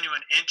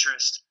genuine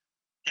interest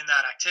in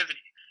that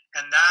activity.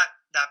 And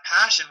that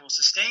passion will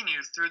sustain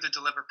you through the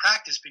deliberate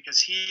practice,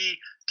 because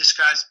he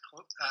describes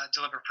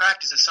deliberate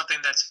practice as something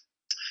that's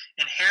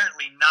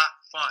inherently not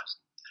fun.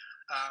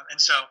 And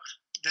so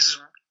this is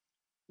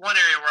one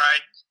area where I,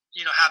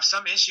 have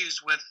some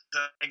issues with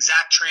the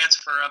exact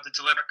transfer of the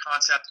deliberate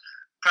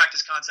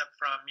practice concept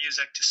from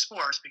music to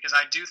sports, because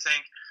I do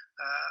think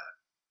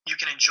you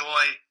can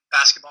enjoy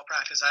basketball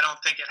practice. I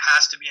don't think it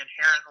has to be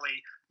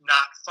inherently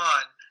not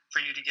fun for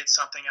you to get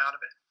something out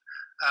of it.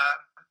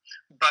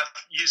 But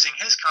using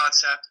his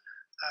concept,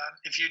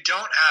 if you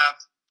don't have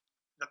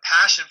the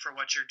passion for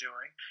what you're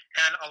doing,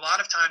 and a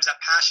lot of times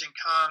that passion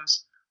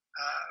comes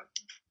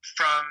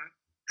from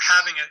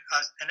having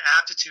an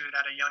aptitude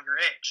at a younger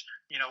age.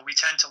 We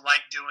tend to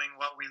like doing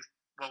what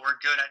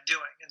we're good at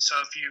doing. And so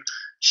if you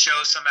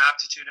show some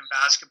aptitude in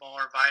basketball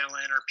or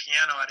violin or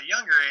piano at a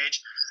younger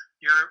age,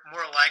 you're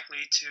more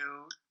likely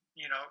to,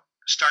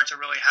 start to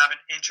really have an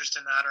interest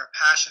in that or a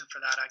passion for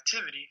that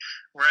activity.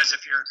 Whereas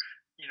if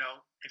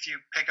if you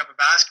pick up a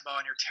basketball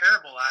and you're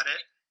terrible at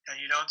it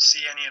and you don't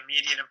see any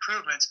immediate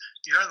improvements,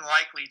 you're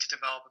unlikely to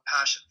develop a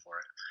passion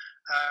for it.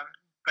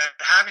 But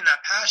having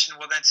that passion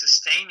will then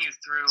sustain you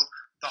through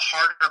the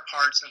harder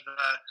parts of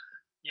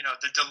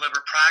the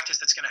deliberate practice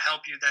that's going to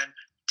help you then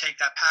take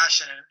that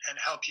passion and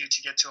help you to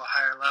get to a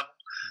higher level.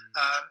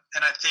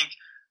 And I think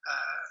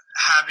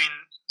having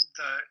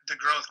the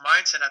growth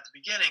mindset at the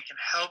beginning can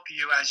help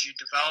you as you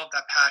develop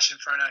that passion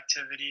for an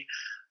activity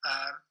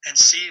and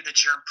see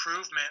that your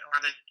improvement,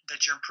 or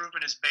that your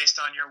improvement is based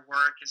on your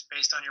work, is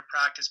based on your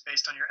practice,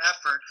 based on your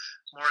effort,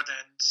 more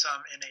than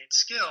some innate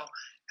skill.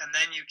 And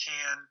then you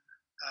can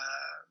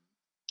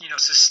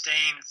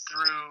sustain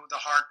through the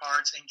hard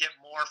parts and get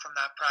more from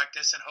that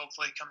practice, and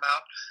hopefully come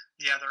out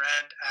the other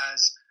end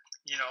as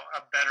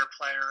a better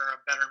player or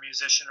a better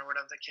musician, or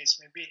whatever the case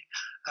may be.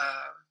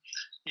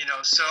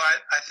 So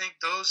I think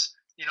those,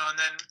 and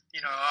then,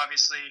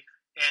 obviously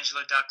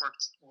Angela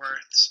Duckworth's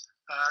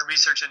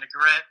research into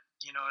grit,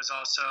 is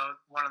also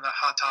one of the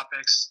hot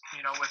topics,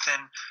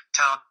 within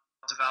talent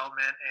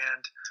development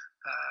and,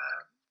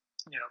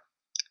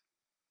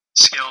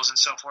 skills and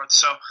so forth.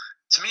 So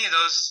to me,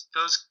 those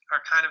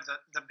are kind of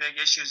the big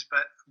issues.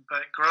 But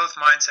growth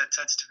mindset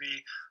tends to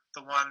be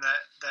the one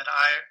that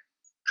I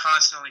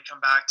constantly come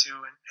back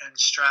to and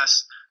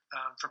stress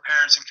for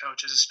parents and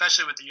coaches,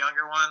 especially with the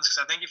younger ones,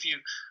 because I think if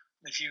you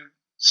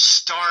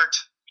start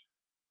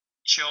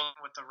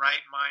children with the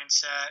right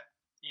mindset,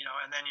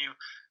 and then you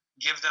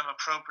give them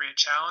appropriate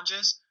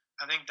challenges,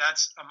 I think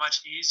that's a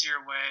much easier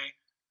way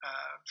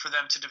for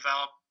them to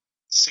develop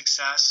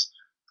success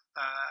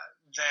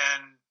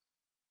than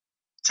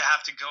to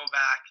have to go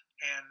back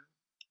and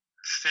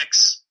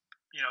fix,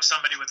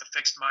 somebody with a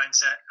fixed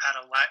mindset at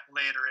a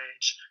later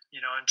age,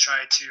 and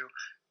try to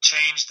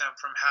change them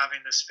from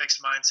having this fixed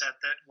mindset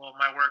that, well,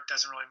 my work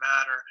doesn't really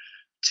matter,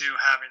 to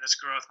having this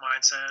growth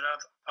mindset of,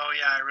 oh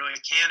yeah, I really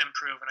can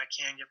improve and I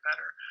can get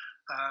better.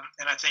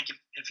 And I think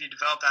if you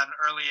develop that at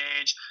an early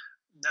age,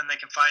 then they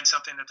can find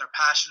something that they're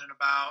passionate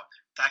about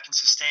that can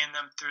sustain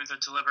them through the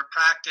deliberate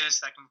practice,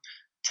 that can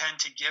tend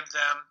to give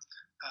them,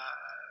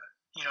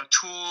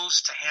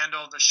 tools to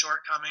handle the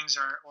shortcomings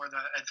or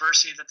the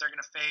adversity that they're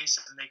going to face,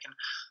 and they can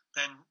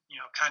then,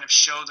 kind of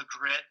show the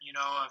grit,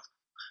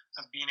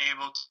 of being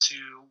able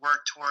to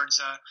work towards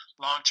a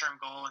long-term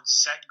goal and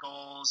set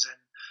goals and,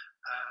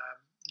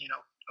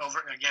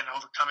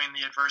 overcoming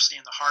the adversity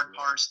and the hard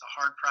parts, the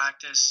hard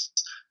practice,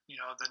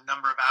 the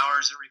number of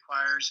hours it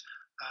requires,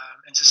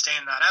 and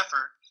sustain that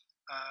effort.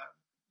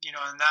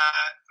 And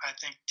that, I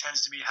think,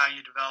 tends to be how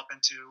you develop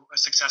into a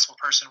successful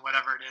person,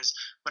 whatever it is,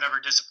 whatever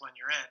discipline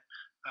you're in.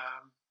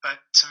 But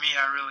to me,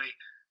 I really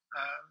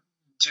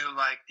do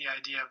like the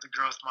idea of the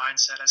growth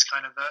mindset as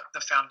kind of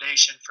the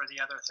foundation for the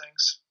other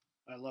things.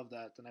 I love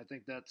that, and I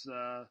think that's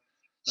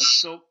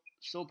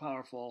so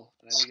powerful,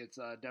 and I think it's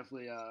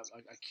definitely a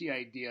key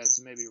idea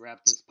to maybe wrap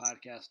this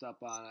podcast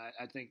up on.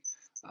 I think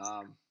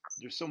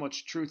there's so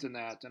much truth in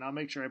that, and I'll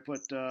make sure I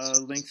put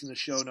links in the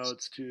show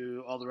notes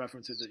to all the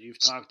references that you've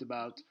talked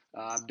about.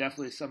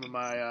 Definitely some of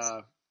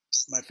my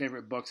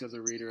favorite books as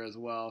a reader as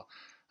well.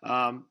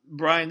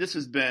 Brian, this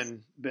has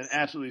been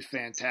absolutely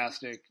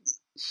fantastic.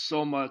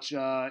 So much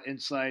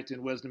insight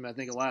and wisdom. I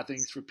think a lot of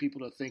things for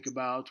people to think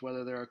about,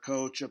 whether they're a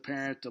coach, a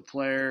parent, a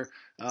player,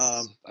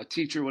 a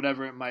teacher,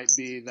 whatever it might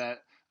be,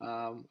 that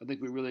I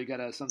think we really got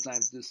to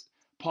sometimes just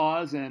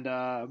pause and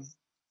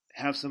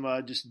have some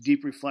just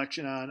deep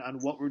reflection on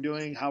what we're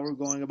doing, how we're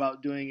going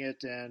about doing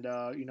it, and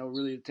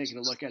really taking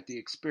a look at the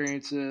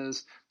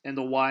experiences and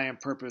the why and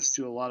purpose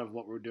to a lot of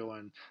what we're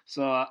doing.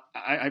 So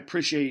I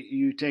appreciate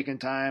you taking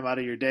time out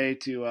of your day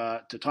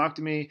to talk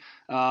to me.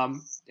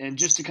 And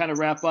just to kind of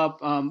wrap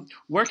up,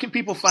 where can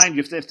people find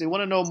you if they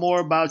want to know more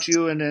about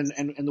you and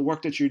the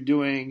work that you're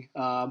doing?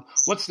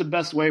 What's the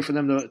best way for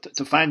them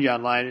to find you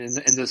online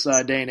in this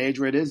day and age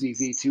where it is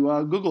easy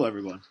to Google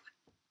everyone?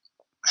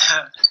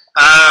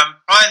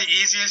 Probably the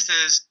easiest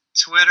is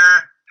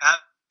Twitter at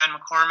Ben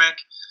McCormick.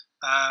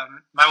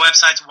 My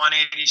website's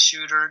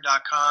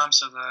 180shooter.com,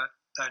 so the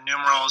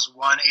numeral is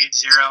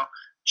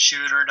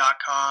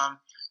 180shooter.com.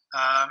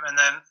 And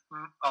then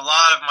a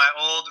lot of my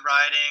old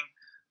writing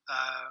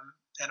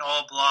and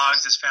old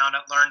blogs is found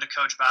at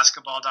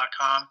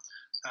learntocoachbasketball.com.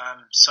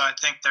 So I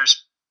think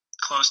there's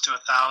close to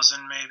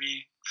 1,000,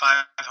 maybe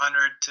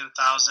 500 to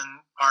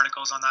 1,000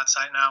 articles on that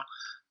site now.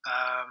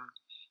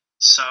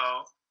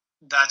 So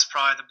that's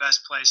probably the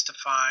best place to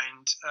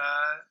find,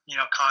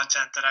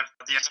 content that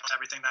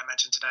everything that I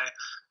mentioned today.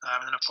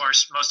 And then, of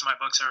course, most of my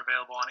books are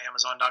available on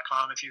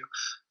Amazon.com. If you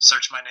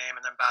search my name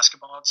and then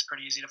basketball, it's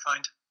pretty easy to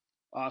find.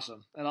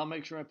 Awesome. And I'll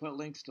make sure I put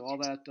links to all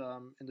that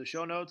in the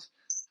show notes.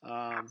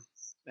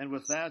 And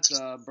with that,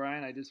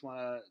 Brian, I just want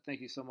to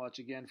thank you so much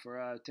again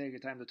for taking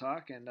time to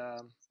talk. And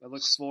I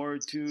look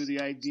forward to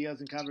the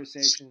ideas and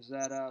conversations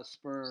that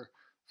spur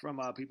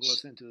from people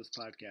listening to this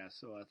podcast.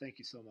 So thank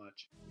you so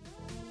much.